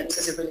resilience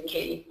is a really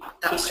key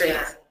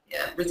strength.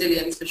 Yeah,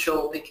 resilience for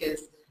sure,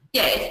 because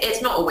yeah,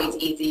 it's not always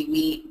easy.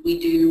 We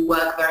do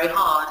work very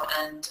hard,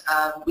 and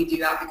we do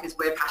that because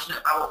we're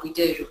passionate about what we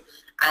do,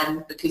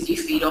 and because you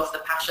feed off the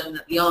passion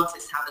that the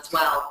artists have as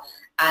well.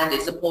 And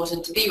it's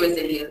important to be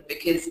resilient,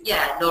 because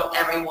yeah, not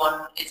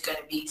everyone is going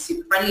to be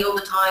super friendly all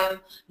the time.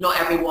 Not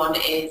everyone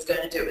is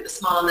going to do it with a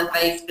smile on their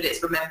face, but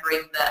it's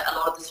remembering that a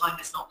lot of the time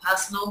it's not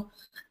personal.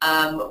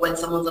 When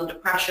someone's under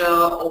pressure,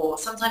 or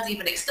sometimes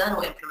even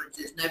external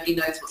influences, nobody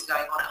knows what's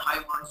going on at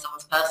home or in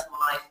someone's personal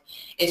life.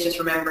 It's just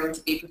remembering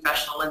to be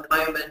professional in the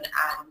moment,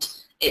 and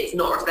it's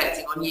not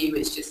reflecting on you,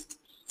 it's just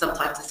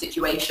sometimes a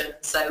situation.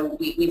 So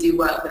we do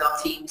work with our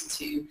teams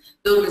to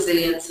build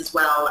resilience as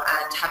well,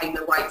 and having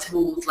the right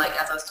tools, like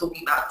as I was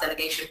talking about,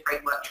 delegation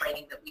framework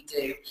training that we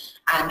do,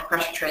 and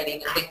pressure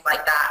training and things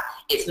like that.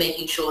 It's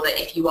making sure that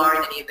if you are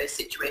in any of those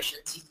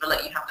situations, you feel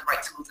like you have the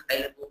right tools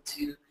available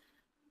to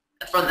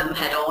front them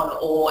head on,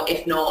 or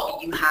if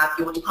not, you have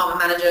your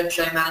department manager,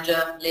 show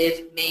manager,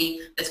 Liv,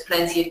 me. There's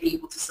plenty of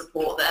people to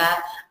support there.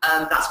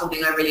 That's one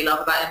thing I really love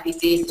about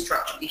MPC is the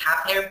structure we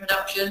have here in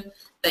production,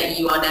 that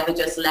you are never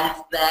just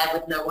left there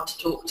with no one to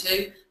talk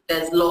to.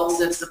 There's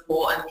lots of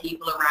support and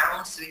people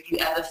around, so if you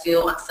ever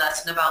feel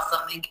uncertain about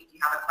something, if you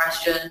have a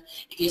question,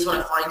 if you just want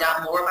to find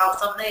out more about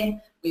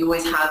something, we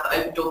always have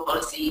open door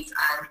policies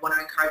and want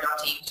to encourage our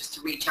team just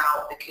to reach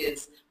out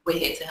because we're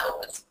here to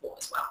help and support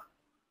as well.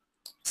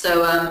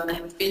 So I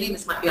have a feeling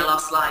this might be our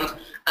last slide,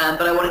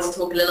 but I wanted to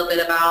talk a little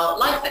bit about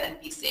life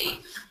at MPC.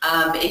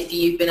 If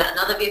you've been at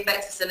another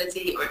VFX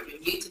facility or if you're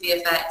new to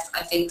VFX,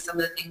 I think some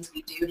of the things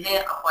we do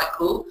here are quite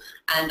cool,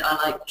 and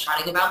I like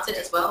chatting about it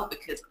as well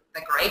because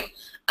they're great.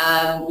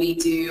 We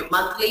do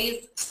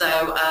monthlies,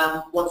 so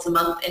once a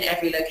month in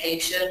every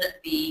location,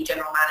 the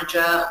general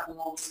manager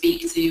will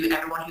speak to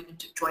everyone who can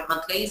join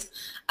monthlies.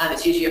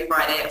 It's usually a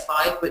Friday at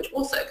 5, which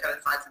also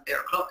coincides with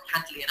beer o'clock,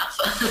 handily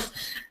enough.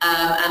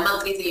 And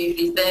monthlies are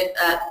usually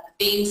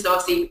themed, so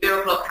obviously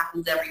beer o'clock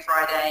happens every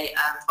Friday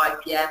at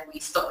 5 p.m. We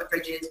stock the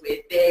fridges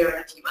with beer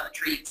and a few other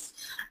treats.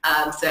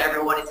 So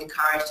everyone is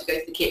encouraged to go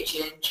to the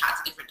kitchen, chat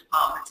to different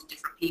departments and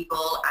different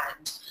people,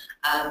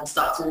 and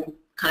start to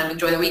kind of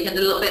enjoy the weekend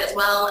a little bit as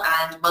well.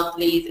 And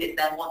monthlies is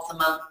then once a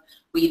month.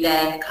 We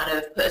then kind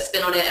of put a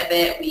spin on it a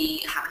bit.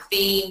 We have a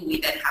theme. We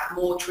then have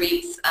more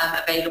treats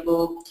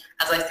available.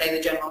 As I say,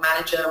 the general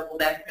manager will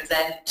then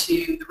present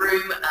to the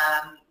room,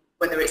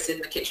 whether it's in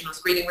the kitchen or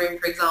screening room,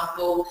 for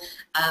example,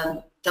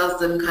 does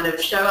them kind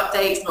of show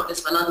updates, not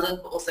just for London,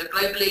 but also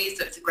globally.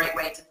 So it's a great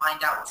way to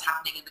find out what's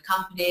happening in the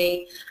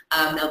company.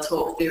 They'll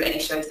talk through any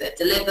shows that are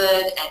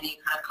delivered, any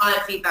kind of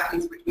client feedback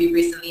we've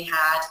recently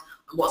had,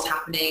 and what's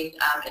happening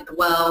in the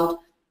world.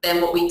 Then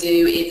what we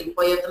do is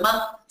Employee of the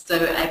Month. So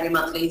every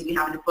monthly we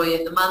have an Employee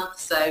of the Month.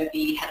 So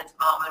the head of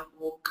department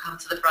will come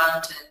to the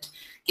front and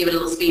give a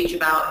little speech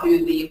about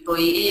who the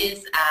employee is,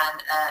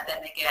 and then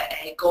they get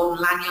a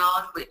golden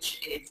lanyard,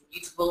 which is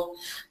beautiful,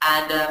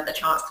 and a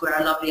chance to wear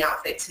a lovely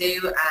outfit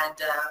too.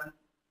 And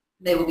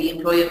they will be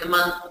Employee of the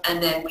Month.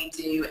 And then we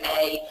do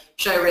a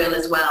show reel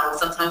as well.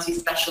 Sometimes we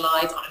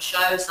specialise on a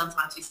show,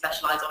 sometimes we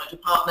specialise on a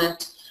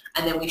department,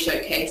 and then we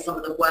showcase some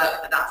of the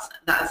work that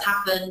has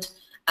happened.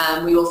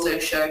 We also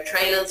show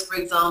trailers, for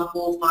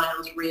example,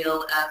 finals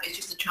reel. It's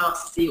just a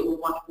chance to see all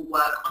the wonderful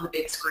work on the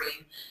big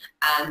screen,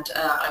 and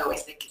I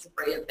always think it's a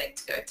brilliant thing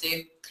to go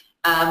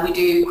to. We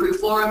do crew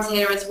forums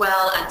here as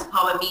well and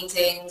department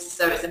meetings,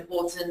 so it's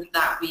important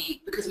that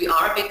because we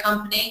are a big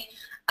company,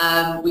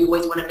 we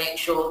always want to make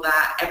sure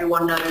that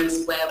everyone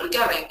knows where we're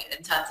going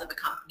in terms of the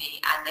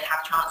company, and they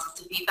have chances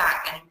to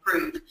feedback and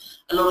improve.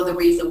 A lot of the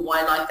reason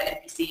why life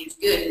at MPC is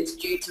good is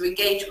due to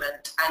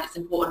engagement, and it's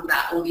important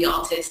that all the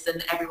artists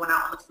and everyone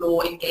out on the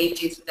floor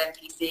engages with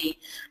MPC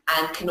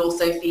and can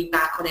also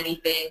feedback on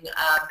anything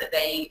that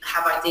they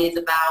have ideas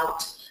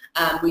about.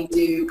 We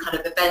do kind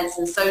of events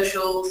and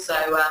socials, so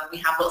we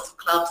have lots of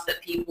clubs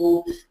that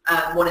people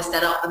want to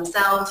set up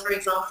themselves, for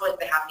example, if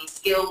they have any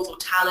skills or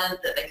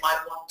talent that they might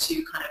want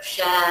to kind of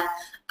share.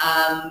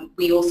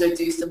 We also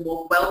do some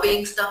more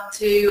well-being stuff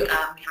too.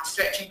 We have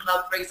stretching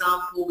club, for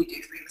example. We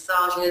do free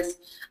massages.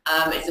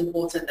 It's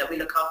important that we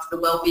look after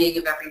the well-being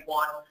of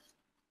everyone.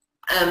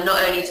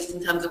 Not only just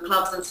in terms of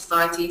clubs and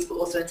societies, but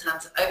also in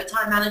terms of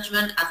overtime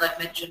management. As I've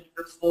mentioned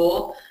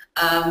before,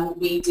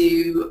 we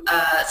do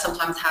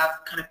sometimes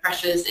have kind of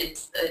pressures in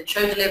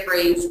show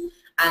deliveries,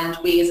 and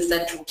we as a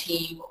central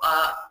team,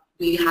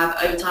 we have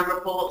overtime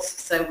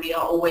reports, so we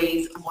are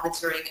always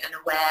monitoring and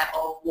aware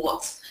of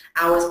what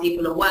hours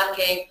people are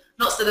working,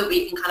 not so that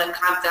we can kind of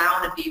clamp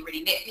down and be really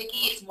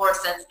nitpicky. It's more a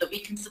sense that we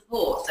can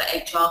support, so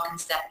HR can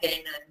step in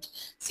and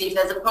see if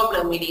there's a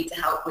problem we need to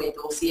help with,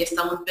 or see if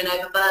someone's been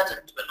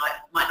overburdened but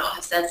might not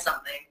have said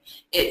something.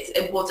 It's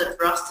important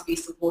for us to be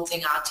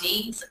supporting our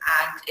teams,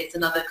 and it's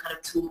another kind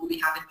of tool we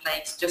have in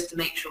place just to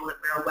make sure that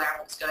we're aware of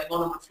what's going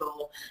on the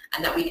floor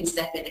and that we can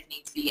step in if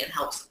needs be and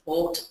help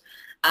support.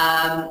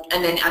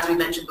 And then, as we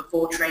mentioned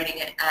before,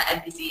 training at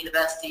MPC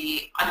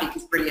University I think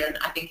is brilliant.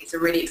 I think it's a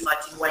really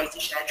exciting way to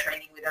share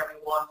training with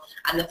everyone,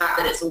 and the fact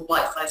that it's all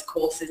bite-sized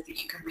courses that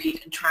you can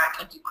read and track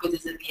and do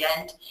quizzes at the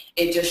end,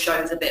 it just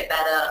shows a bit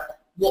better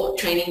what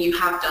training you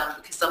have done,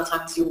 because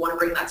sometimes you'll want to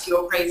bring that to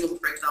your appraisal,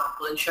 for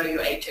example, and show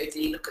your HOD,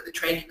 look at the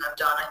training I've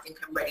done, I think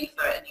I'm ready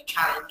for a new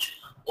challenge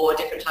or a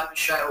different type of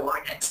show or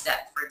a next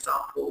step, for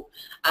example.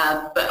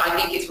 But I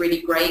think it's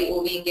really great,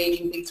 all the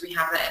engaging things we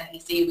have at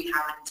MPC. We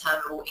have an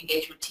internal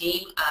engagement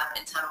team,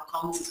 internal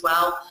comms as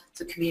well,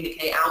 to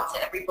communicate out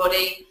to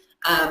everybody.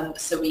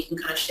 So we can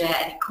kind of share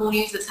any cool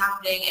news that's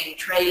happening, any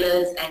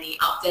trailers, any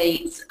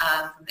updates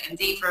from the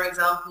MD, for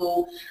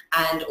example,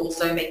 and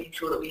also making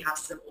sure that we have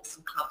some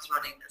awesome clubs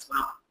running as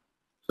well.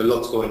 So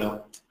lots going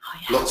on. Oh,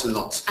 yeah. Lots and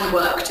lots. And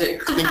work too.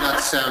 I think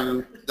that's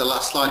the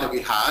last slide that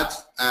we had.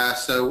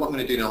 So what I'm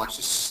going to do now is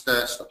just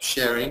stop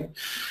sharing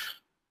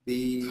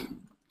the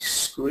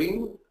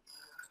screen.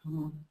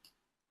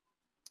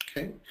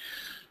 Okay.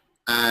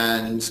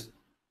 And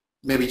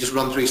maybe just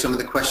run through some of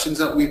the questions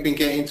that we've been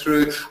getting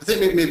through. I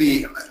think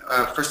maybe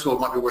first of all, it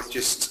might be worth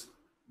just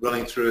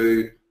running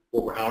through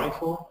what we're hiring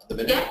for at the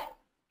minute? Yeah.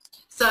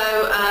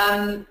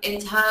 So in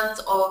terms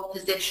of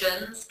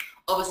positions,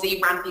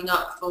 obviously ramping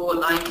up for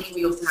lighting,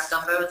 we also have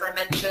Dumbo, as I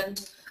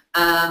mentioned.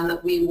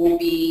 We will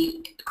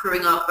be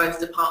crewing up both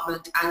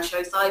department and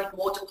show side,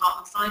 more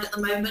department side at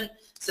the moment.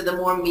 So the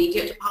more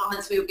immediate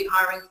departments we will be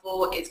hiring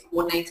for is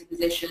coordinator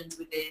positions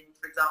within,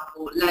 for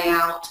example,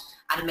 layout,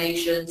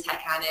 animation,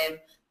 tech anim.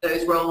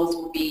 Those roles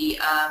will be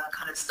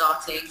kind of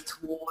starting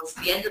towards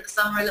the end of the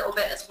summer a little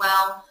bit as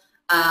well.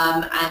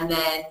 And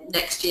then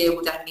next year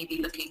we'll definitely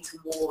be looking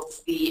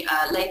towards the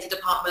later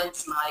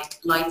departments like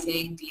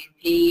lighting,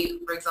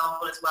 DMP, for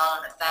example, as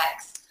well, and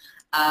effects,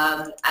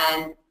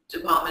 and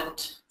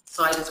department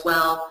side as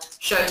well.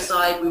 Show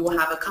side, we will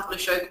have a couple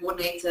of show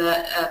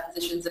coordinator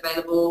positions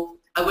available.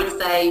 I would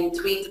say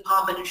between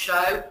department and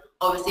show,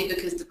 obviously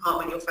because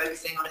department you're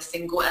focusing on a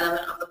single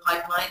element of the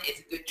pipeline,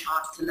 it's a good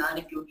chance to learn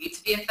if you're new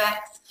to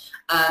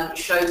VFX.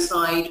 Show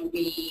side,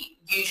 we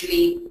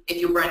usually, if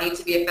you're brand new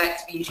to VFX,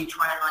 we usually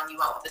try and line you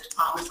up with the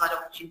department side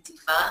opportunity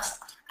first,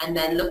 and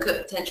then look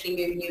at potentially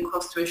moving you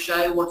across to a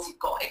show once you've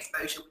got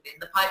exposure within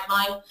the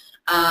pipeline.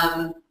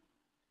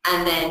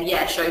 And then,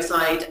 yeah, show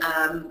side,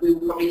 we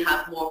will probably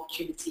have more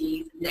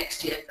opportunities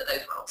next year for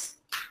those roles.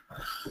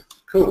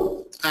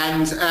 Cool.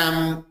 And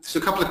so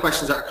a couple of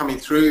questions that are coming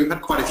through. We've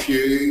had quite a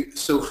few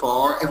so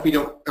far. If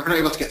we're not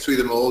able to get through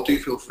them all, do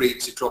feel free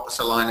to drop us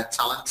a line at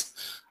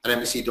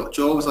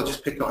talent@mpc.jobs. I'll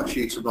just pick out a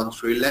few to run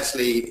through.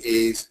 Leslie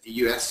is a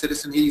US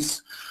citizen. He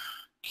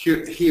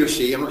or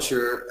she, I'm not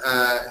sure.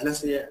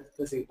 Leslie,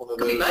 one of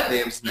those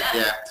names.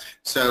 Yeah.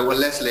 So, well,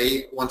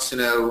 Leslie wants to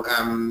know,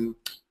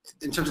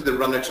 in terms of the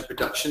runner to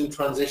production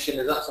transition,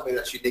 is that something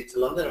that's unique to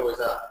London, or is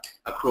that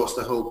across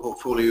the whole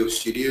portfolio of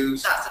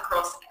studios? That's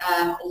across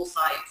all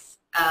sites,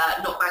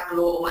 not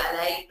Bangalore or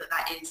LA, but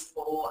that is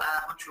for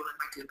Montreal and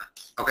Vancouver.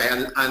 Okay,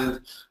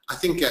 and I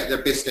think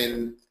they're based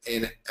in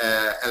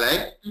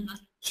LA. Mm-hmm.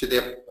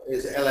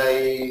 Is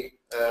LA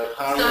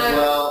hiring as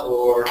well,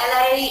 or?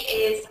 LA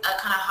is a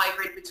kind of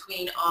hybrid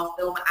between our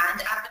film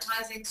and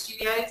advertising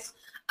studios.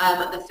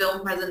 The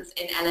film presence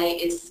in LA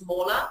is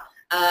smaller.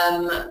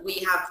 We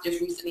have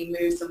just recently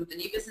moved some of the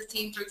new business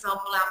team, for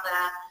example, out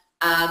there.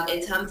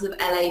 In terms of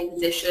LA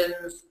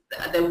positions,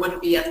 there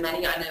wouldn't be as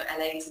many. I know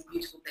LA is a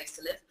beautiful place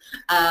to live.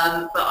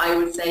 But I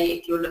would say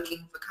if you're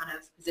looking for kind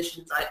of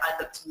positions, I'd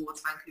look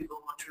towards Vancouver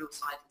or Montreal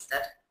side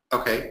instead.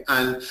 Okay,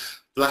 and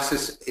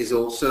Blastus is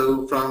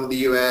also from the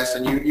US,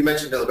 and you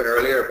mentioned a little bit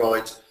earlier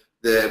about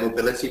the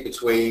mobility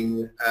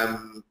between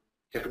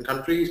different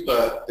countries,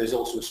 but there's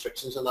also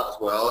restrictions on that as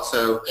well.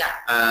 So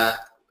yeah.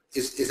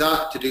 Is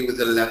that to do with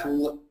the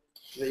level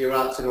that you're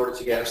at in order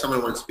to get, if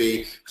someone wants to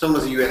be, if someone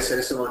was a US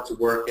citizen wanted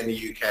to work in the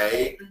UK,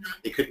 mm-hmm.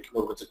 they couldn't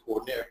come over as a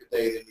coordinator, could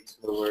they? They need to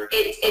come over.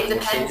 It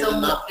depends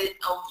on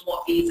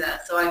what visa.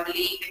 So I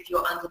believe if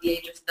you're under the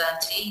age of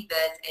 30,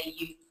 there's a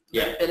youth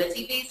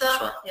mobility visa,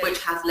 right.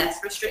 Which has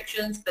less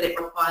restrictions, but it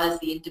requires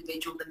the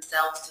individual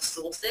themselves to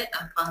source it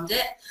and fund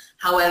it.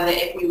 However,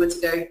 if we were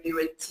to go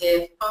through a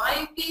tier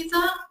 5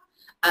 visa,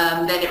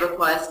 then it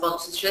requires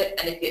sponsorship,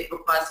 and if it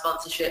requires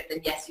sponsorship, then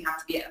yes, you have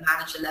to be at a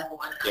manager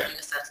level and earning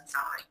a certain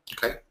salary.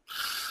 Okay.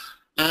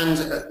 And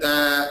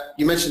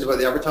you mentioned about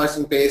the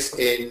advertising base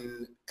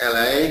in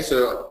LA.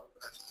 So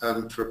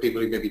for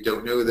people who maybe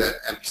don't know,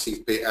 that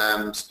MPC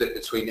is split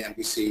between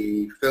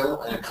MPC film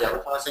and MPC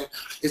advertising.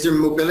 Is there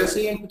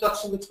mobility in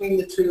production between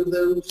the two of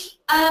those?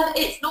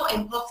 It's not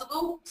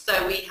impossible.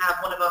 So we have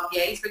one of our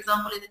PAs, for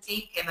example, in the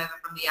team, came over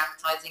from the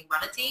advertising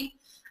runner team.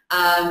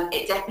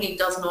 It definitely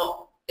does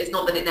not. It's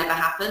not that it never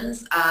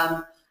happens.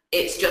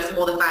 It's just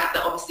more the fact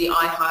that obviously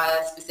I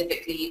hire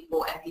specifically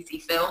for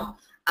MPC film,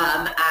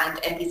 and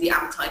MPC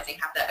advertising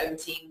have their own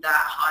team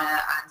that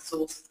hire and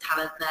source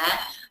talent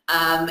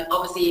there.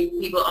 Obviously,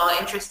 if people are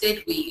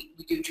interested, we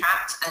do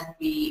chat, and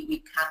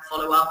we can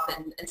follow up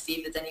and see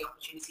if there's any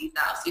opportunities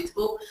that are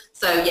suitable.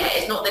 So yeah,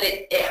 it's not that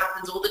it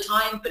happens all the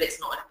time, but it's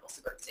not an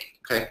impossibility.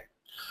 Okay.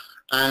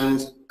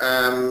 And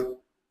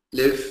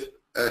Liv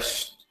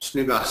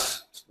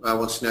Snubas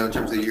wants to know, in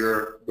terms of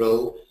your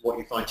role, what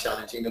you find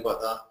challenging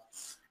about that?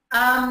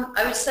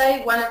 I would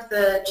say one of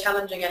the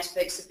challenging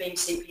aspects of being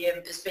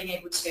CPM is being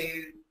able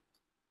to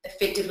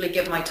effectively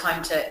give my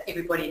time to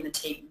everybody in the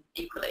team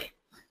equally.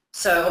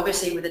 So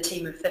obviously with a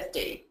team of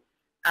 50,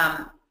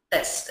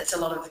 that's a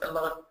lot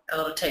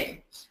of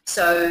team.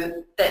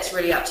 So that's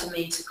really up to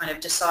me to kind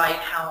of decide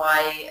how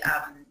I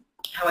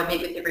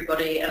meet with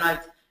everybody, and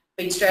I've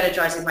been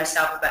strategizing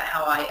myself about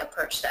how I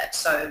approach that.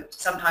 So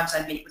sometimes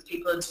I meet with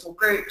people in small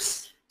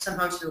groups.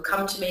 Sometimes people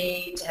come to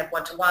me to have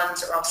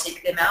one-to-ones, or I'll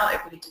seek them out.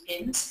 It really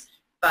depends.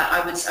 But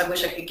I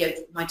wish I could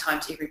give my time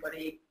to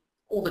everybody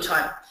all the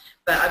time.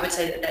 But I would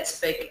say that that's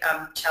a big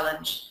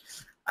challenge.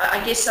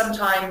 I guess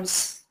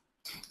sometimes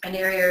an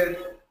area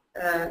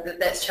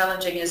that's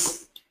challenging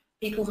is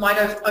people might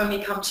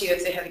only come to you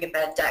if they're having a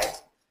bad day.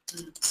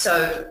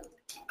 So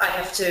I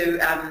have to,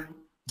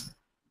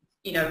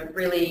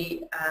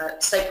 really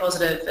stay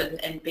positive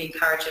and be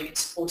encouraging and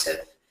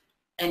supportive.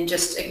 And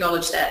just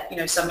acknowledge that,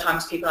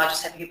 sometimes people are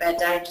just having a bad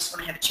day and just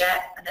want to have a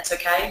chat, and that's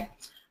okay.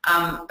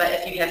 But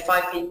if you have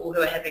 5 people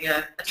who are having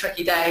a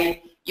tricky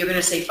day, you're going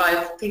to see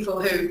 5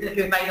 people who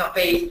may not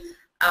be,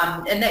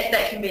 and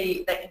that can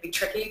be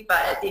tricky. But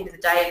at the end of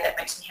the day, that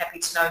makes me happy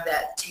to know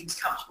that the team's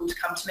comfortable to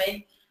come to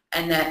me,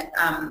 and that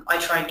I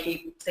try and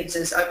keep things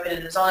as open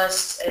and as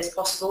honest as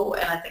possible.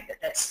 And I think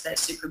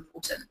that's super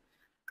important.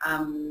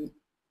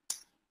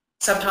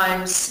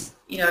 Sometimes,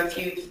 you know, if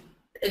you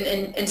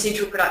in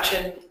central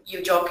production,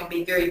 your job can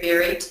be very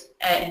varied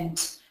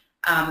and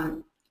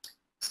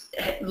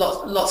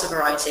lots of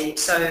variety.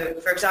 So,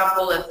 for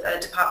example, if a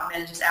department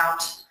manager's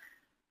out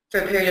for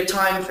a period of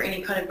time for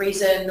any kind of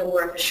reason,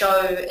 or if a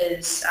show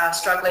is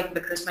struggling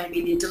because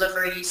maybe their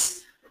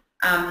deliveries,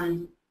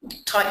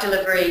 tight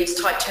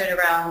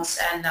turnarounds,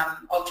 and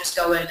I'll just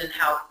go in and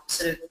help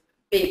sort of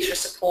be extra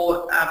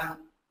support,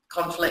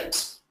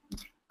 conflict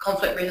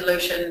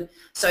resolution.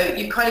 So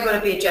you've kind of got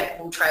to be a jack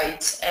of all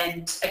trades,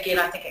 and again,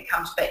 I think it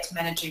comes back to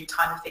managing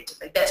time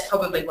effectively. That's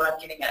probably what I'm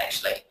getting at,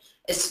 actually,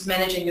 is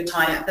managing your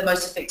time the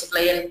most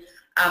effectively.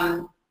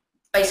 And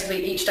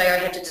basically each day I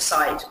have to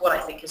decide what I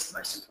think is the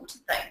most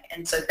important thing,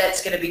 and so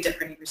that's going to be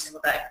different every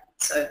single day.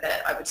 So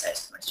that, I would say,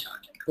 is the most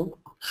challenging. Cool.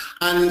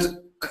 And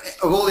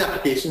of all the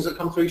applications that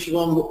come through,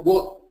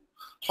 Siobhan,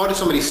 how does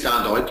somebody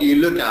stand out? Do you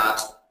look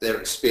at their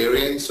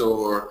experience,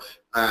 or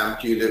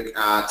do you look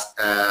at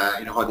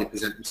how they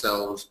present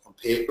themselves on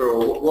paper,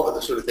 or what are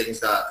the sort of things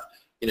that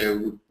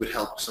would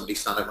help somebody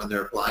stand out when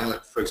they're applying?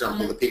 Like, for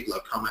example, the people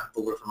that come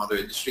over from other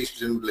industries,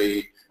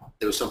 presumably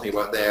there was something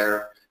about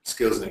their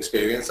skills and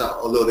experience that,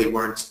 although they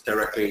weren't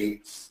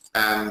directly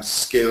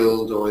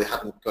skilled, or they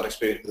hadn't got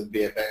experience with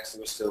VFX,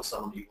 there was still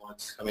someone who wanted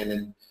to come in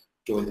and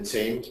join the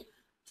team.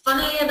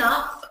 Funnily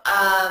enough,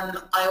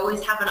 I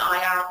always have an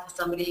eye out for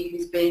somebody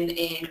who's been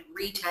in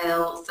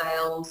retail,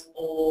 sales,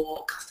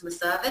 or customer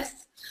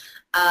service.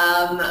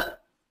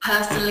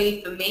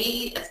 Personally, for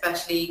me,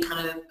 especially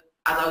kind of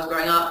as I was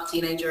growing up,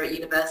 teenager at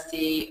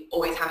university,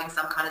 always having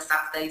some kind of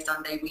Saturday,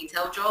 Sunday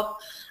retail job,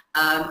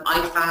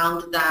 I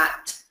found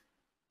that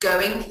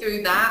going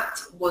through that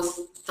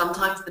was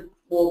sometimes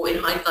in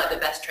hindsight, the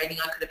best training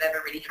I could have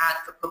ever really had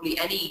for probably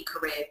any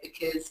career,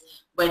 because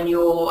when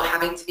you're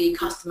having to be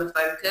customer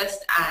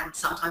focused and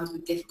sometimes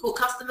with difficult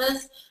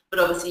customers, but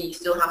obviously you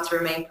still have to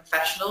remain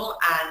professional,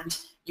 and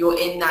you're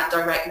in that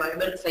direct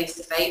moment face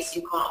to face,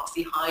 you can't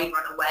obviously hide,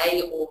 run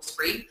away, or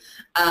scream.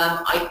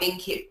 I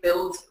think it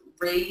builds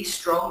really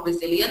strong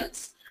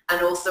resilience,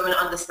 and also an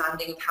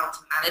understanding of how to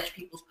manage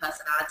people's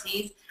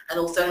personalities, and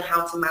also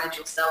how to manage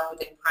yourself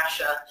within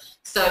pressure.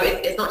 So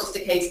it's not just a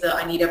case that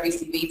I need every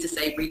CV to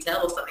say retail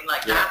or something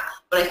like that,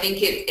 but I think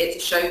it's a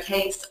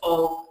showcase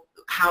of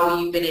how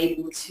you've been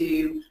able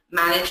to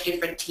manage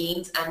different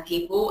teams and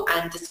people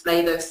and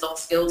display those soft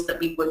skills that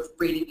we would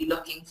really be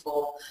looking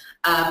for.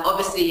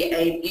 Obviously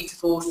a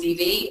beautiful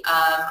CV,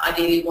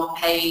 ideally one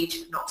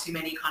page, not too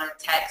many kind of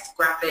text,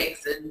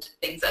 graphics and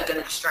things that are going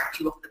to distract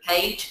you off the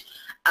page.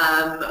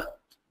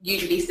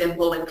 Usually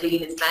simple and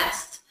clean is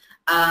best.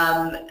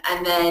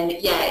 And then,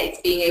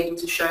 it's being able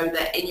to show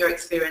that in your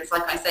experience,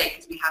 like I say,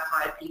 because we have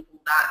hired people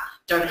that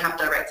don't have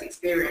direct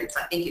experience,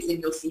 I think it's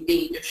in your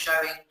CV just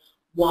showing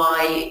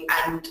why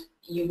and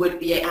you would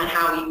be and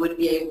how you would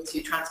be able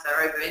to transfer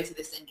over into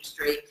this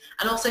industry,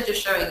 and also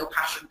just showing your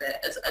passion bit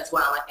as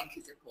well, I think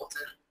is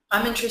important.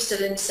 I'm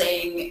interested in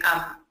seeing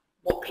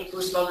what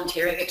people's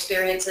volunteering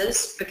experience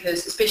is,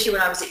 because especially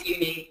when I was at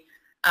uni,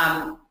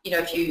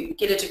 if you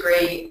get a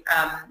degree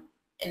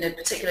in a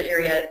particular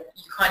area,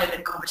 you're kind of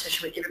in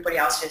competition with everybody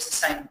else who has the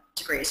same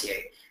degree as you.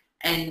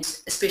 And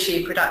especially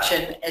in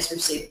production, as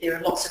we've said, there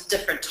are lots of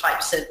different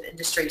types of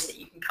industries that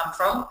you can come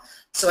from.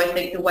 So I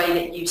think the way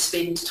that you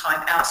spend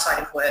time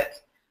outside of work,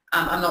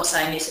 I'm not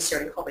saying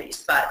necessarily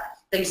hobbies, but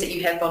things that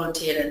you have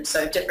volunteered in.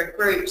 So different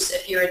groups,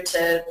 if you're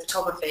into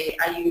photography,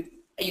 are you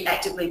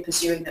actively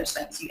pursuing those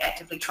things? Are you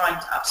actively trying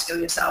to upskill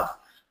yourself?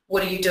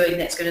 What are you doing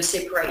that's going to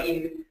separate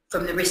you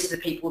from the rest of the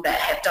people that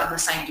have done the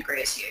same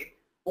degree as you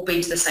or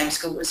been to the same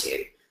school as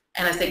you?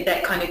 And I think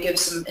that kind of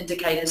gives some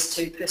indicators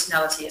to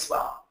personality as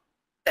well.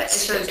 It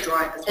shows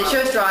drive as well. It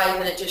shows drive,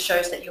 and it just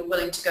shows that you're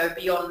willing to go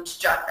beyond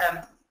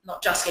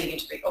not just getting a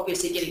degree.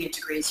 Obviously getting a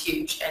degree is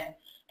huge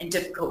and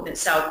difficult in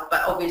itself,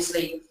 but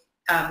obviously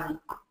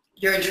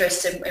your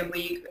interest in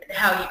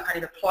how you kind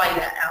of apply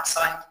that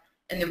outside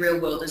in the real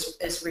world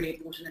is really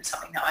important, and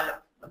something that I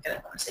look at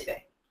on a CV.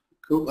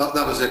 Cool. Well,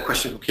 that was a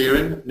question from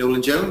Kieran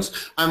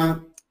Nolan-Jones.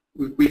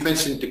 We've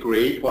mentioned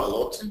degree quite a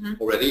lot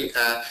already.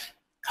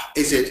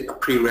 Is it a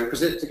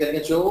prerequisite to getting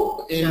a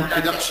job in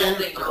production?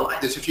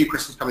 There's a few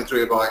questions coming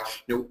through about,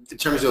 in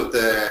terms of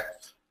the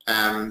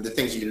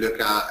things you look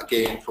at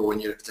again for when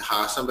you look to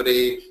hire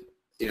somebody.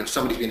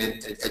 Somebody's been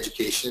in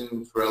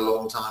education for a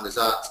long time. Is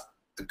that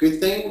a good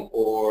thing,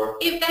 or?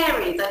 It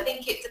varies. I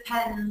think it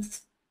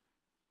depends.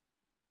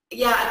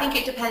 Yeah, I think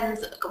it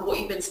depends on what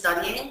you've been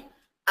studying.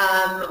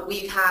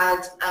 We've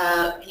had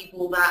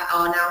people that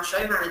are now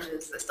show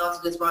managers that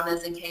started as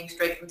runners and came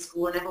straight from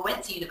school and never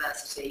went to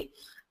university.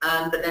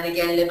 But then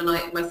again, Liv and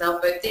I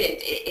myself both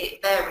did.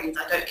 It varies.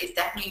 It's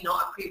definitely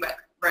not a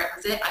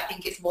prerequisite. I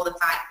think it's more the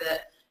fact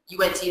that you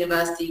went to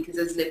university because,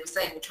 as Liv was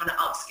saying, you're trying to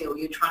upskill,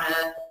 you're trying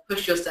to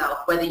push yourself,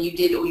 whether you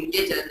did or you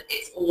didn't.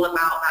 It's all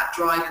about that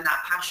drive and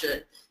that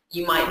passion.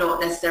 You might not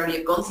necessarily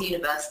have gone to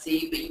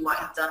university, but you might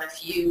have done a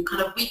few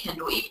kind of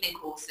weekend or evening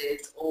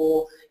courses,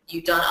 or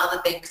you've done other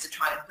things to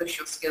try and push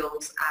your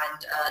skills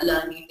and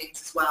learn new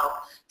things as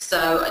well.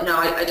 So no,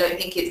 I don't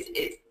think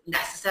it's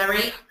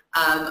necessary.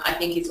 I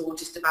think it's all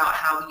just about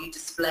how you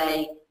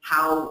display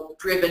how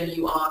driven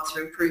you are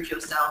to improve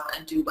yourself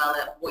and do well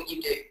at what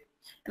you do.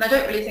 And I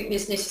don't really think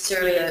there's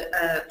necessarily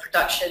a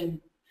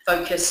production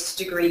focused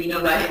degree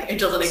anyway. It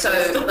doesn't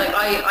exist. So like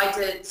I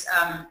did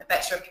a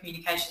Bachelor of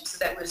Communication, so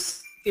that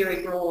was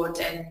very broad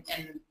and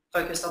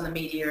focused on the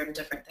media and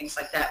different things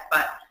like that.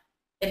 But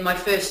in my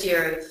first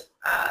year of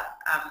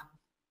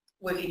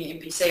working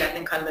at MPC, I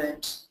think I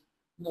learned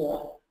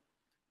more.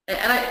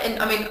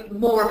 And I mean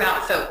more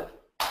about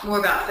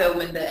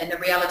film and the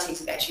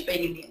realities of actually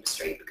being in the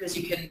industry, because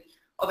you can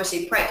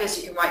obviously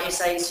practice, you can write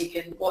essays, you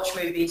can watch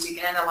movies, you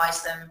can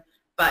analyse them,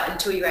 but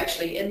until you're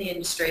actually in the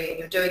industry and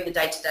you're doing the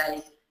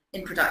day-to-day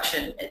in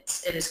production,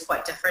 it is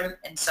quite different.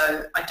 And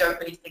so I don't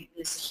really think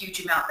there's a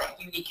huge amount that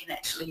uni can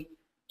actually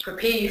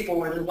prepare you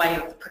for in the way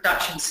of the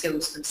production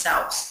skills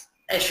themselves.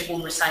 As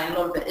Siobhan was saying, a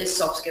lot of it is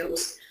soft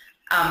skills.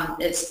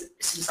 It's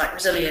things like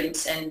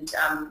resilience and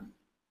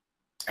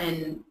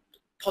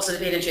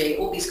positive energy,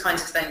 all these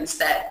kinds of things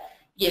that,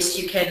 yes,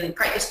 you can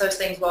practice those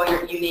things while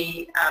you're at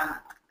uni,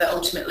 but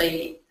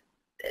ultimately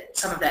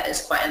some of that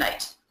is quite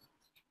innate.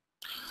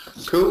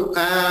 Cool.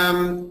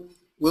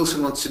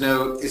 Wilson wants to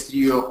know, is the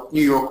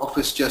New York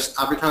office just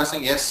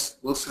advertising? Yes,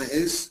 Wilson, it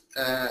is.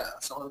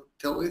 Someone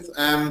dealt with.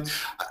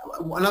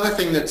 Another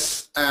thing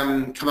that's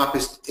come up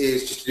is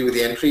just to do with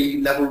the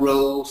entry level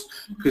roles,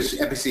 because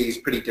MPC is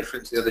pretty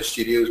different to the other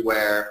studios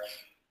where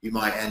you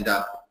might end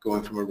up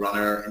going from a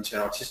runner into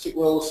an artistic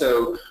role.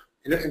 So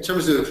in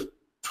terms of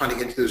trying to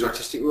get into those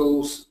artistic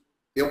roles,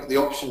 the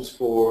options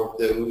for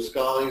those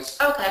guys.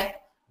 Okay.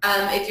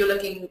 If you're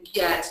looking,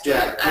 yeah, it's true.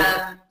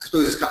 I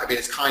suppose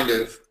it's kind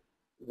of,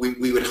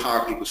 we would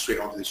hire people straight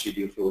onto the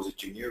studio floor as a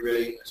junior,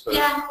 really, I suppose.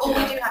 Yeah, or we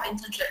do have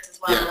internships as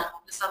well. Yeah.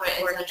 The summer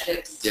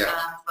internships, Yeah.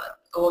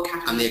 or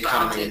academies And the for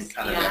academy in artists.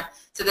 Canada. Yeah.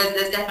 So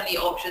there's definitely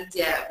options.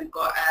 Yeah, we've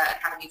got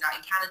academies out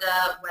in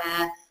Canada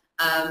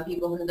where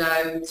people can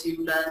go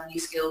to learn new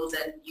skills,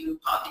 and you're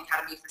part of the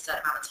academy for a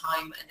certain amount of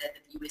time, and then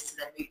the view is to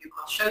then move you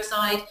across show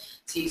side,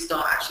 so you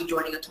start actually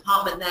joining a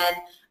department then.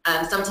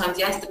 Sometimes,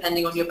 yes,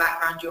 depending on your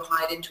background, you're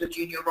hired into a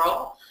junior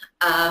role,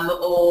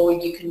 or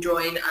you can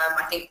join,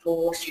 I think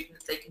for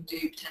students they can do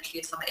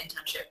potentially a summer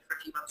internship for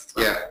a few months as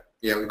well.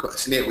 Yeah, we've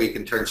got an 8-week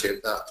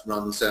internship that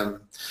runs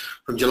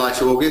from July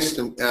to August,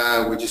 and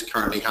we're just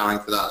currently hiring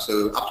for that.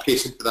 So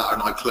applications for that are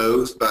now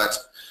closed, but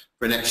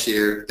for next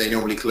year they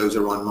normally close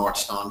around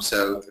March time.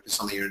 So if it's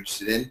something you're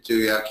interested in,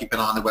 do keep an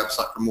eye on the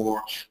website for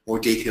more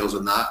details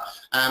on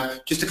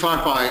that. Just to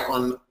clarify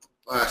on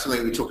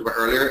something we talked about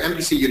earlier,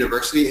 MPC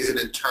University is an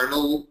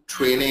internal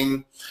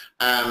training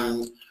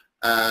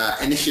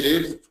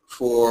initiative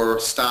for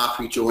staff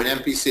who join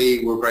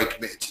MPC. We're very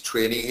committed to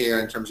training here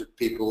in terms of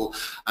people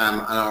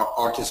and our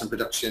artists and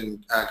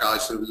production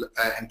guys sort of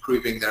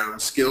improving their own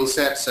skill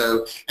set.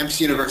 So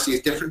MPC University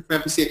is different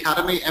from MPC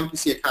Academy.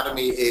 MPC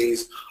Academy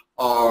is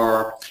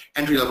our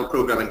entry-level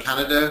program in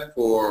Canada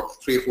for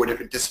 3 or 4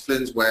 different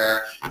disciplines,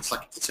 where it's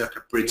like a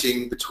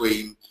bridging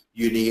between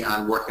uni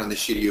and working on the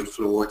studio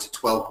floor. It's a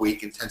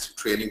 12-week intensive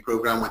training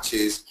program, which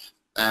is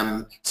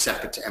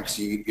separate to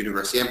MPC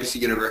University.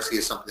 MPC University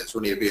is something that's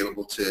only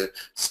available to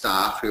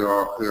staff who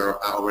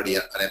are already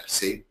at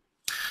MPC.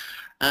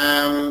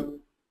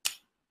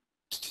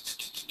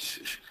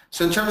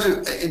 So in terms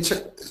of,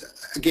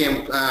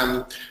 again,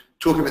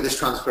 talking about this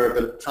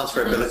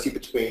transferability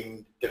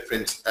between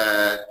different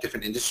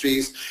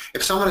industries,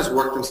 if someone has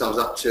worked themselves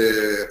up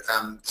to,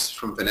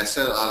 from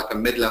Vanessa, like a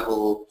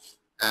mid-level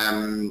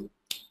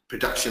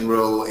production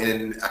role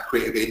in a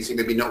creative agency,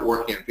 maybe not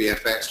working at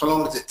VFX, how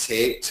long does it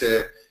take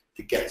to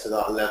get to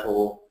that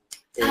level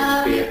in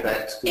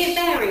VFX? It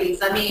varies.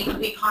 I mean,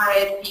 we've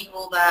hired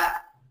people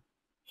that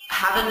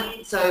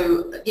haven't,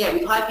 so yeah,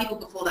 we've hired people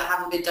before that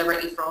haven't been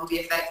directly from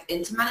VFX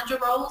into manager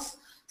roles.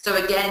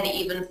 So again,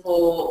 even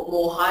for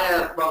more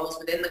higher roles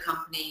within the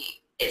company,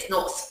 it's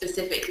not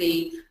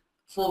specifically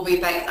for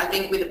VFX. I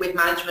think with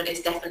management,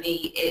 it's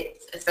definitely,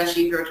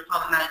 especially if you're a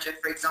department manager,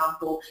 for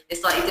example,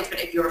 it's slightly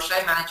different if you're a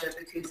show manager,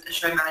 because a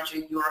show manager,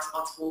 you're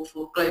responsible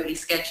for globally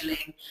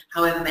scheduling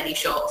however many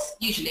shots,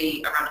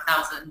 usually around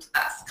 1,000.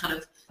 That's kind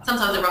of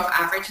sometimes a rough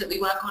average that we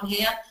work on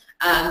here.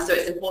 So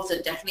it's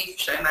important definitely for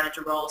show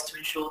manager roles to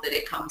ensure that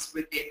it comes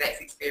with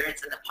VFX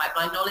experience and the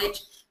pipeline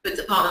knowledge. But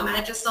department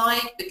manager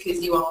side,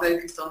 because you are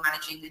focused on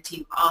managing a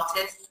team of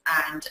artists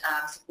and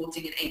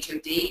supporting an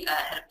HOD,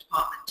 head of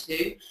department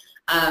too,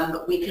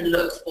 we can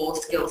look for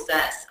skill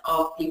sets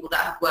of people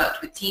that have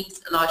worked with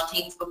teams, large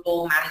teams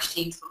before, managed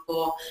teams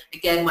before,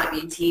 again might be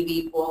in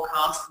TV,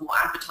 broadcast, more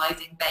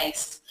advertising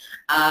based,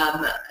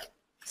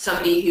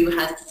 somebody who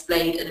has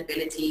displayed an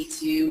ability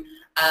to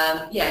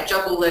yeah,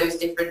 juggle those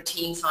different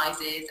team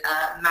sizes,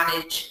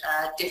 manage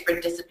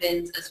different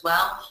disciplines as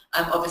well.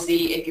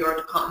 Obviously, if you're a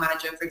department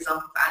manager, for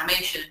example, for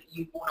animation,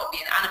 you will not be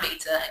an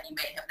animator and you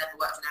may have never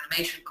worked in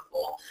animation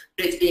before,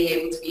 but it's being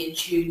able to be in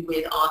tune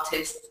with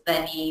artists,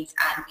 their needs,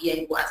 and be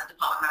able as a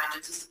department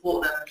manager to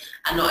support them.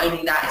 And not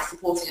only that, it's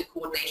supporting a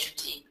coordination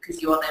team,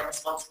 because you are then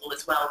responsible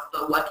as well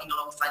for working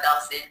alongside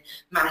us in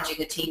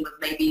managing a team of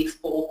maybe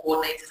 4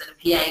 coordinators and a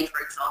PA,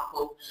 for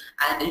example,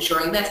 and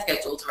ensuring their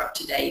schedules are up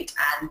to date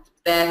and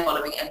they're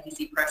following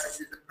MPC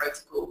processes and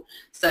protocol.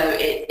 So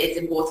it's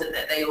important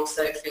that they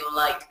also feel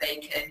like they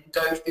can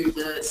go through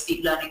the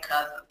steep learning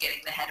curve of getting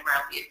their head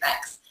around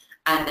VFX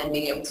and then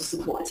being able to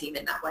support a team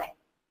in that way.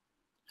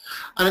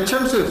 And in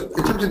terms of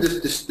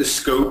the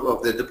scope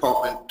of the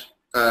department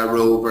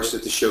role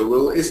versus the show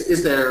role,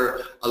 is there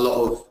a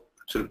lot of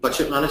sort of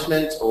budget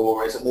management,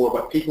 or is it more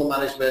about people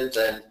management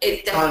and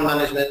time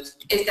management?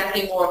 It's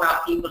definitely more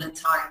about people and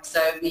time.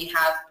 So we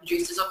have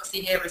producers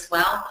obviously here as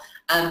well.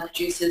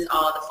 Producers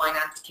are the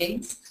finance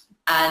kings,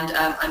 and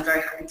I'm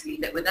very happy to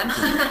leave it with them.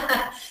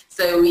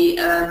 So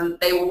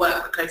they will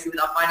work closely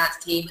with our finance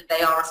team.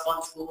 They are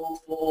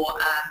responsible for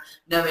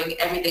knowing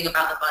everything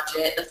about the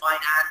budget, the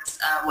finance,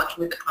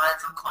 working with the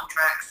clients on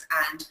contracts,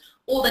 and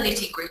all the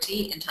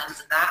nitty-gritty in terms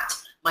of that.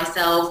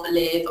 Myself,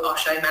 Liv, our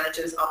show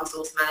managers, our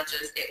resource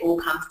managers, it all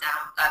comes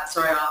down,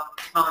 our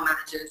department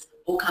managers,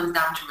 all comes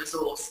down to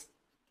resource.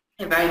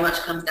 It very much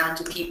comes down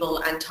to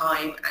people and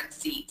time and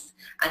seats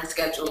and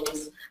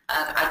schedules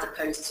as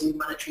opposed to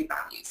monetary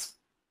values.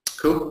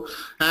 Cool.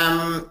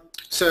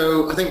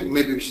 So I think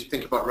maybe we should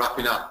think about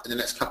wrapping up in the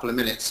next couple of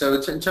minutes. So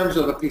in terms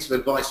of a piece of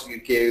advice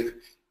you'd give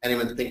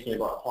anyone thinking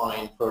about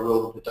applying for a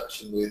role in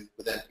production with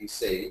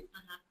MPC,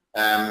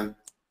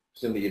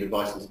 presumably you'd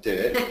advise them to do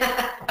it.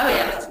 Oh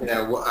yes. You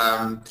know,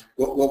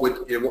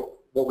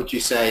 what would you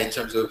say in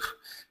terms of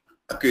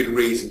a good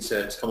reason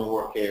to come and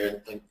work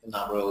here in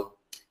that role?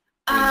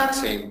 I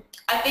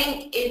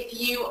think if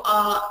you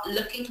are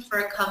looking for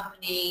a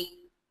company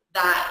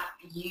that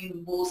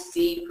you will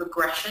see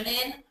progression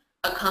in,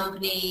 a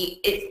company,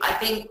 I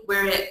think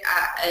we're in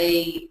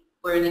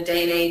a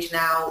day and age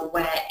now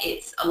where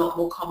it's a lot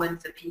more common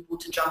for people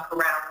to jump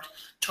around,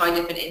 try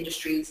different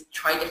industries,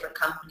 try different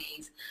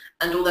companies,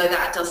 and although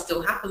that does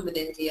still happen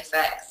within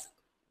VFX,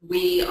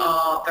 we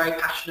are very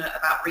passionate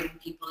about bringing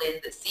people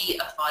in that see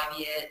a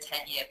 5-year,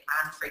 10-year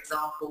plan, for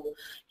example,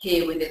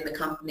 here within the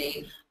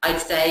company. I'd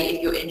say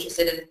if you're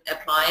interested in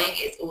applying,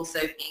 it's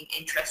also being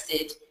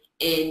interested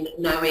in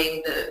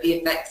knowing that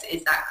VFX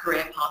is that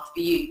career path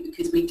for you,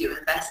 because we do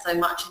invest so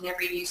much in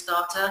every new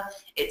starter.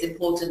 It's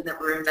important that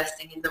we're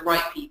investing in the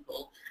right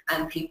people,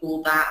 and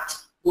people that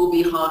will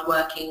be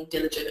hardworking,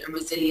 diligent and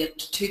resilient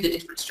to the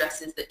different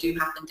stresses that do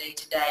happen day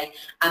to day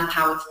and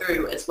power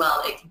through as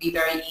well. It can be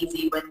very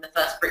easy when the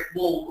first brick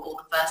wall or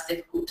the first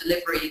difficult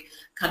delivery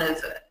kind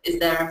of is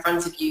there in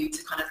front of you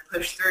to kind of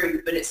push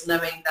through, but it's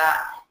knowing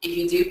that if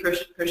you do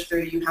push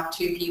through, you have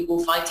 2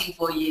 people fighting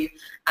for you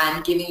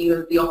and giving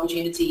you the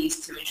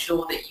opportunities to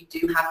ensure that you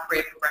do have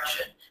career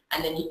progression,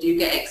 and then you do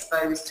get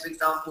exposed to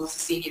examples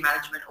of senior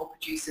management or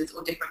producers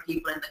or different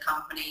people in the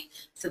company,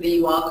 so that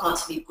you are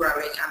constantly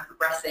growing and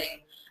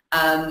progressing.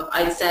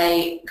 I'd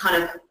say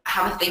kind of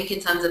have a think in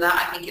terms of that.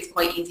 I think it's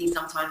quite easy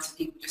sometimes for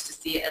people just to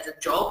see it as a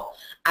job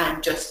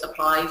and just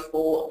apply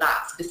for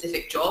that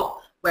specific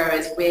job,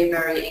 whereas we're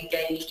very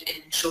engaged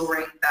in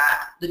ensuring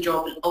that the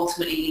job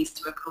ultimately leads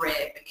to a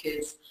career,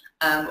 because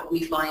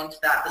we find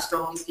that the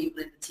strongest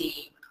people in the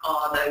team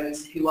are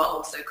those who are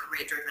also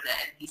career driven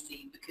at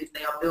MPC, because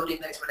they are building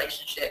those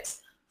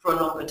relationships for a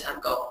longer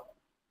term goal.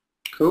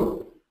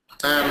 Cool.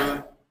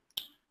 No,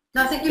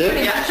 I think you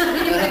pretty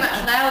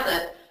much nailed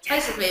it.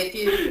 Basically,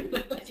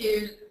 if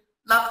you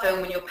love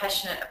film and you're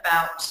passionate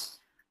about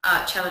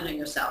challenging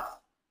yourself,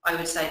 I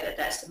would say that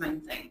that's the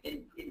main thing.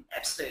 Then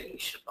absolutely you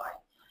should apply.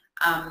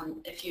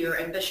 If you're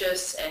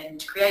ambitious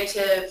and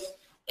creative,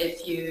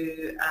 if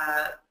you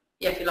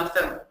love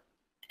film,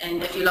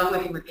 and if you love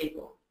working with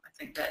people, I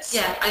think that's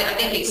I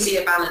think it can be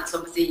a balance.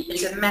 Obviously,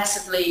 it's a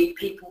massively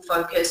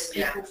people-focused,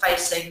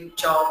 people-facing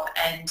job,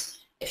 and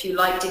if you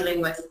like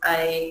dealing with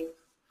a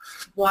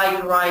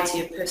wide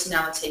variety of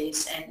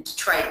personalities and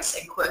traits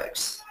and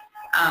quirks,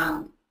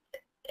 then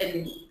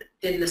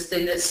this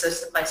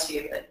is the place for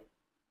you.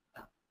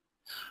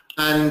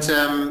 And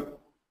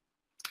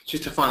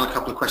just a final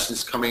couple of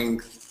questions coming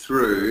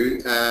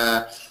through.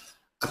 I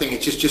think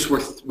it's just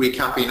worth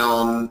recapping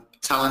on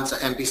talent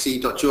at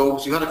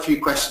mpc.jobs. We've had a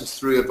few questions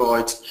through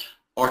about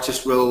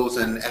artist roles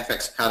and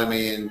FX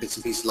Academy and bits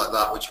and pieces like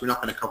that, which we're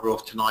not going to cover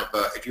off tonight,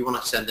 but if you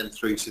want to send them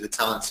through to the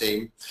talent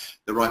team,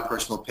 the right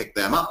person will pick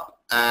them up.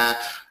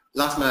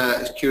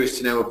 Latma is curious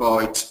to know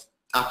about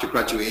after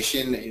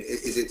graduation.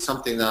 Is it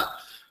something that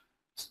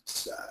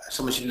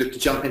someone should look to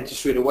jump into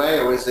straight away,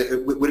 or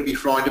would it be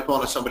frowned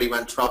upon if somebody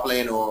went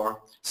travelling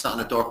or sat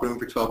in a dark room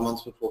for 12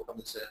 months before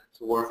coming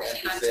to work at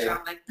MPC?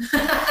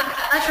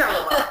 I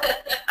travel a lot.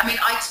 I mean,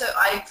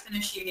 I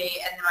finished uni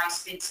and then I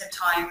spent some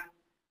time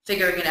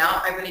figuring it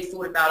out. I really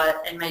thought about it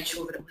and made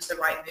sure that it was the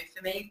right move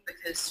for me,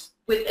 because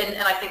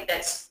and I think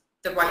that's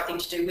the right thing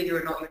to do, whether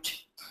or not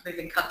you're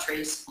moving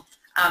countries.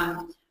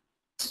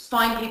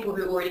 Find people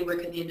who already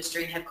work in the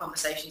industry and have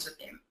conversations with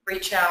them.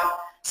 Reach out,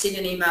 send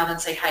an email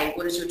and say, hey,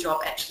 what is your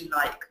job actually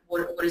like?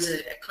 What is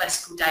a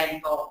classical day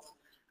involve?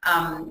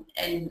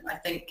 And I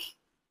think,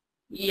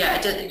 yeah,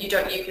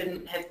 you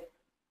can have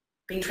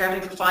been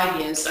travelling for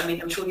 5 years. I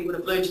mean, I'm sure you would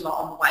have learned a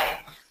lot on the way.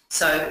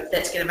 So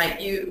that's going to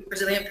make you a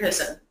resilient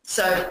person.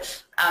 So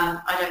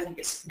I don't think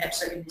it's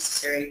absolutely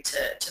necessary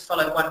to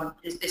follow one.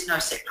 There's no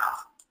set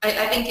path.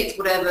 I think it's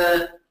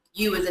whatever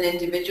you as an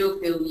individual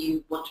feel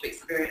you want to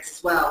experience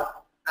as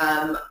well.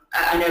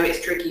 I know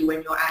it's tricky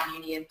when you're at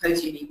uni and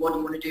post-uni, what do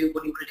you want to do,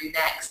 what do you want to do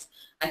next?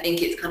 I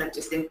think it's kind of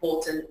just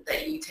important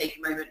that you take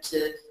a moment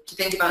to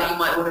think about what you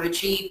might want to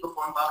achieve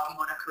before embarking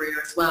on a career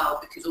as well,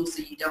 because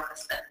also you don't want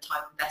to spend the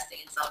time investing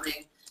in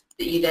something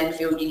that you then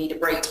feel you need a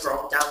break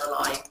from down the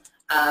line.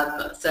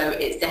 So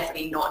it's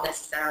definitely not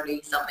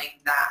necessarily something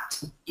that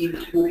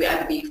you will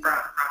ever be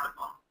frowned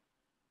upon.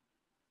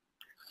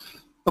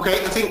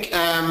 Okay, I think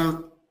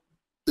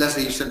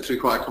Leslie, you sent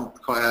through quite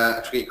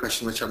a tricky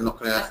question, which I'm not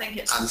going to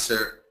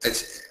answer.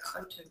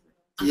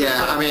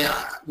 Yeah, I mean,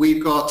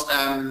 we've got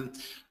a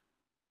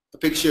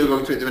big show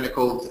going through at the minute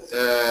called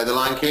The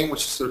Lion King,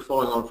 which is sort of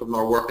following on from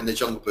our work in the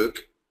Jungle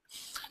Book.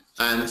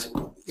 And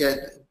yeah,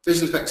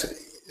 visual effects,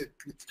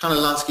 kind of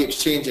landscape's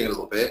changing a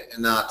little bit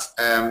in that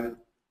I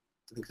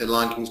think The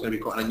Lion King is going to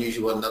be quite an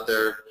unusual one, that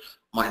there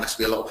might not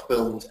be a lot of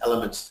filmed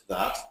elements to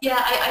that. Yeah,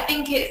 I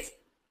think it's,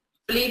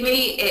 believe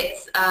me,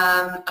 it's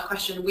a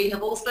question we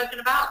have all spoken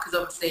about, because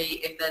obviously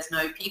if there's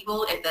no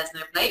people, if there's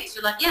no plates,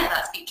 you're like, yeah,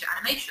 that's feature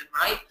animation,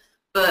 right?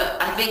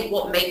 But I think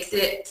what makes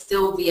it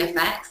still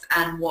VFX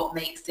and what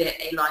makes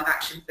it a live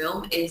action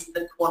film is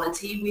the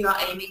quality we are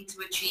aiming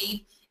to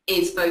achieve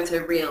is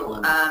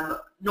photoreal,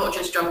 not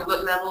just Jungle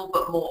Book level,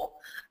 but more.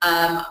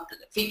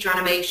 Feature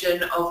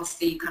animation,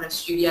 obviously kind of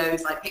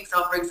studios like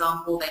Pixar, for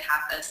example, they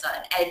have a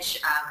certain edge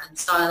and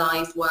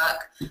stylized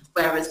work,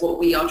 whereas what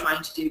we are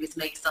trying to do is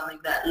make something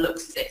that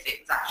looks as if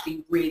it was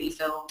actually really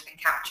filmed and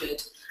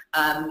captured.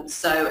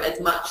 So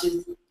as much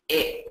as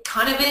it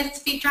kind of is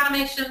feature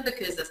animation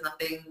because there's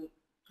nothing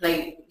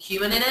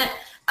human in it,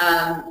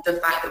 the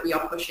fact that we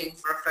are pushing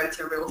for a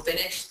photoreal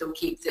finish still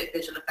keeps it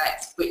visual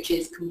effects, which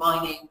is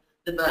combining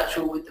the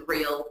virtual with the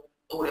real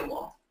all in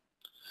one.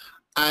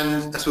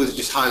 And I suppose it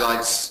just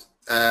highlights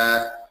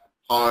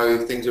how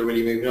things are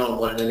really moving on,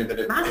 what an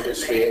innovative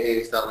industry it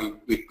is that we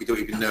don't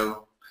even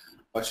know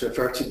what to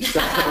refer to the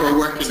stuff that we're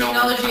working on.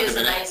 Technology is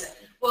amazing.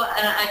 Well,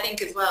 and I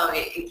think as well,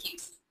 it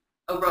keeps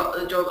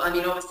the job. I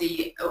mean,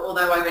 obviously,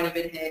 although I've only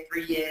been here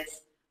 3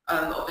 years,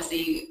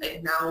 obviously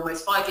now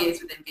almost 5 years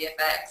within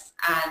VFX,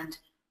 and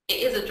it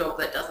is a job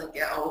that doesn't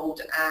get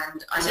old.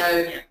 And I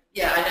know,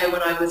 I know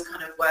when I was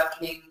kind of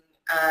working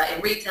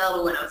in retail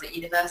or when I was at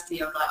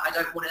university, I was like, I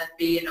don't want to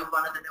be in a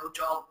run-of-the-mill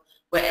job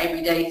where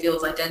every day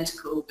feels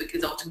identical,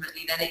 because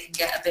ultimately then it can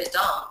get a bit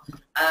dull.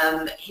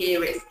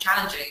 Here it's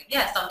challenging.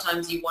 Yeah,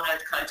 sometimes you want to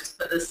kind of just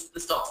put the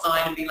stop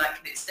sign and be like,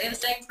 can it stay the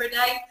same for a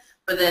day?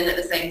 But then at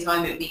the same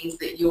time, it means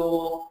that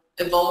you're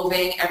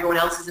evolving, everyone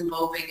else is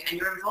evolving, and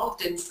you're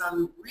involved in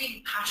some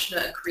really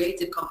passionate and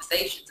creative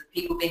conversations of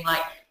people being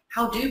like,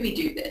 how do we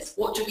do this?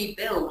 What do we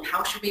build?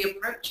 How should we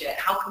approach it?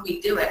 How can we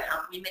do it?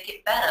 How can we make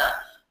it better?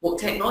 What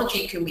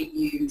technology can we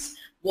use?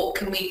 What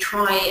can we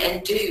try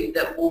and do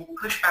that will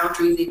push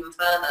boundaries even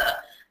further?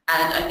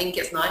 And I think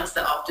it's nice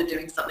that after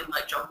doing something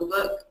like Jungle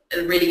Book,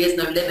 there really is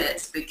no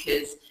limits,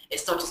 because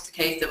it's not just a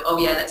case of, oh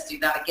yeah, let's do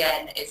that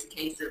again. It's a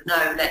case of,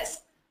 no,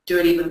 let's do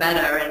it even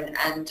better.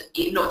 And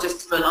not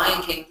just for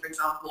Lion King, for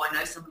example, I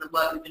know some of the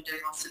work we've been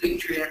doing on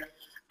Salutrian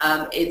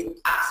is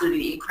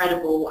absolutely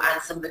incredible,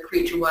 and some of the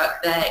creature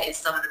work there is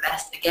some of the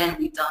best, again,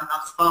 we've done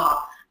thus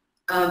far.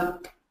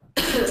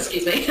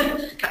 Excuse me,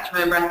 catch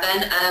my own breath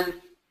then.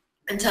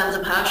 In terms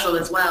of Herschel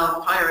as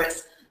well,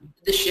 Pirates,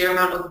 the sheer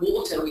amount of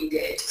water we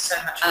did, so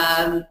much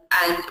and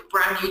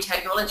brand new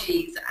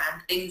technologies and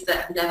things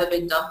that have never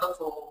been done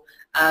before.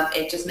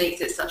 It just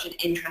makes it such an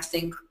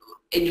interesting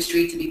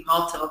industry to be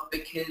part of,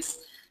 because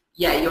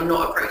yeah, you're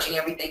not approaching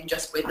everything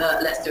just with a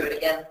let's do it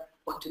again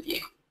point of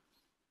view.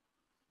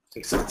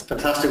 It's a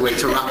fantastic way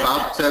to wrap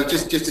up. So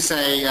just to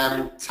say,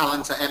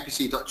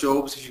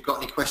 talent@mpc.jobs if you've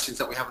got any questions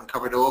that we haven't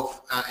covered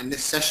off in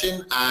this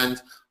session, and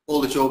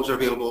all the jobs are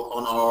available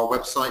on our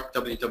website,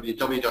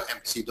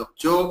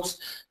 www.mpc.jobs.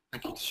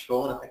 Thank you to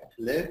Siobhan and thank you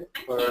to Liv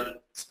for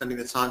spending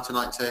the time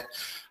tonight to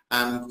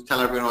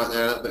tell everyone out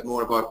there a little bit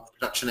more about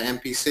production at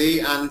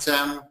MPC. And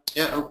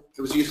yeah,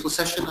 it was a useful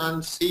session,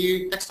 and see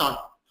you next time.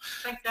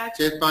 Thanks, guys.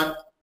 Cheers, bye.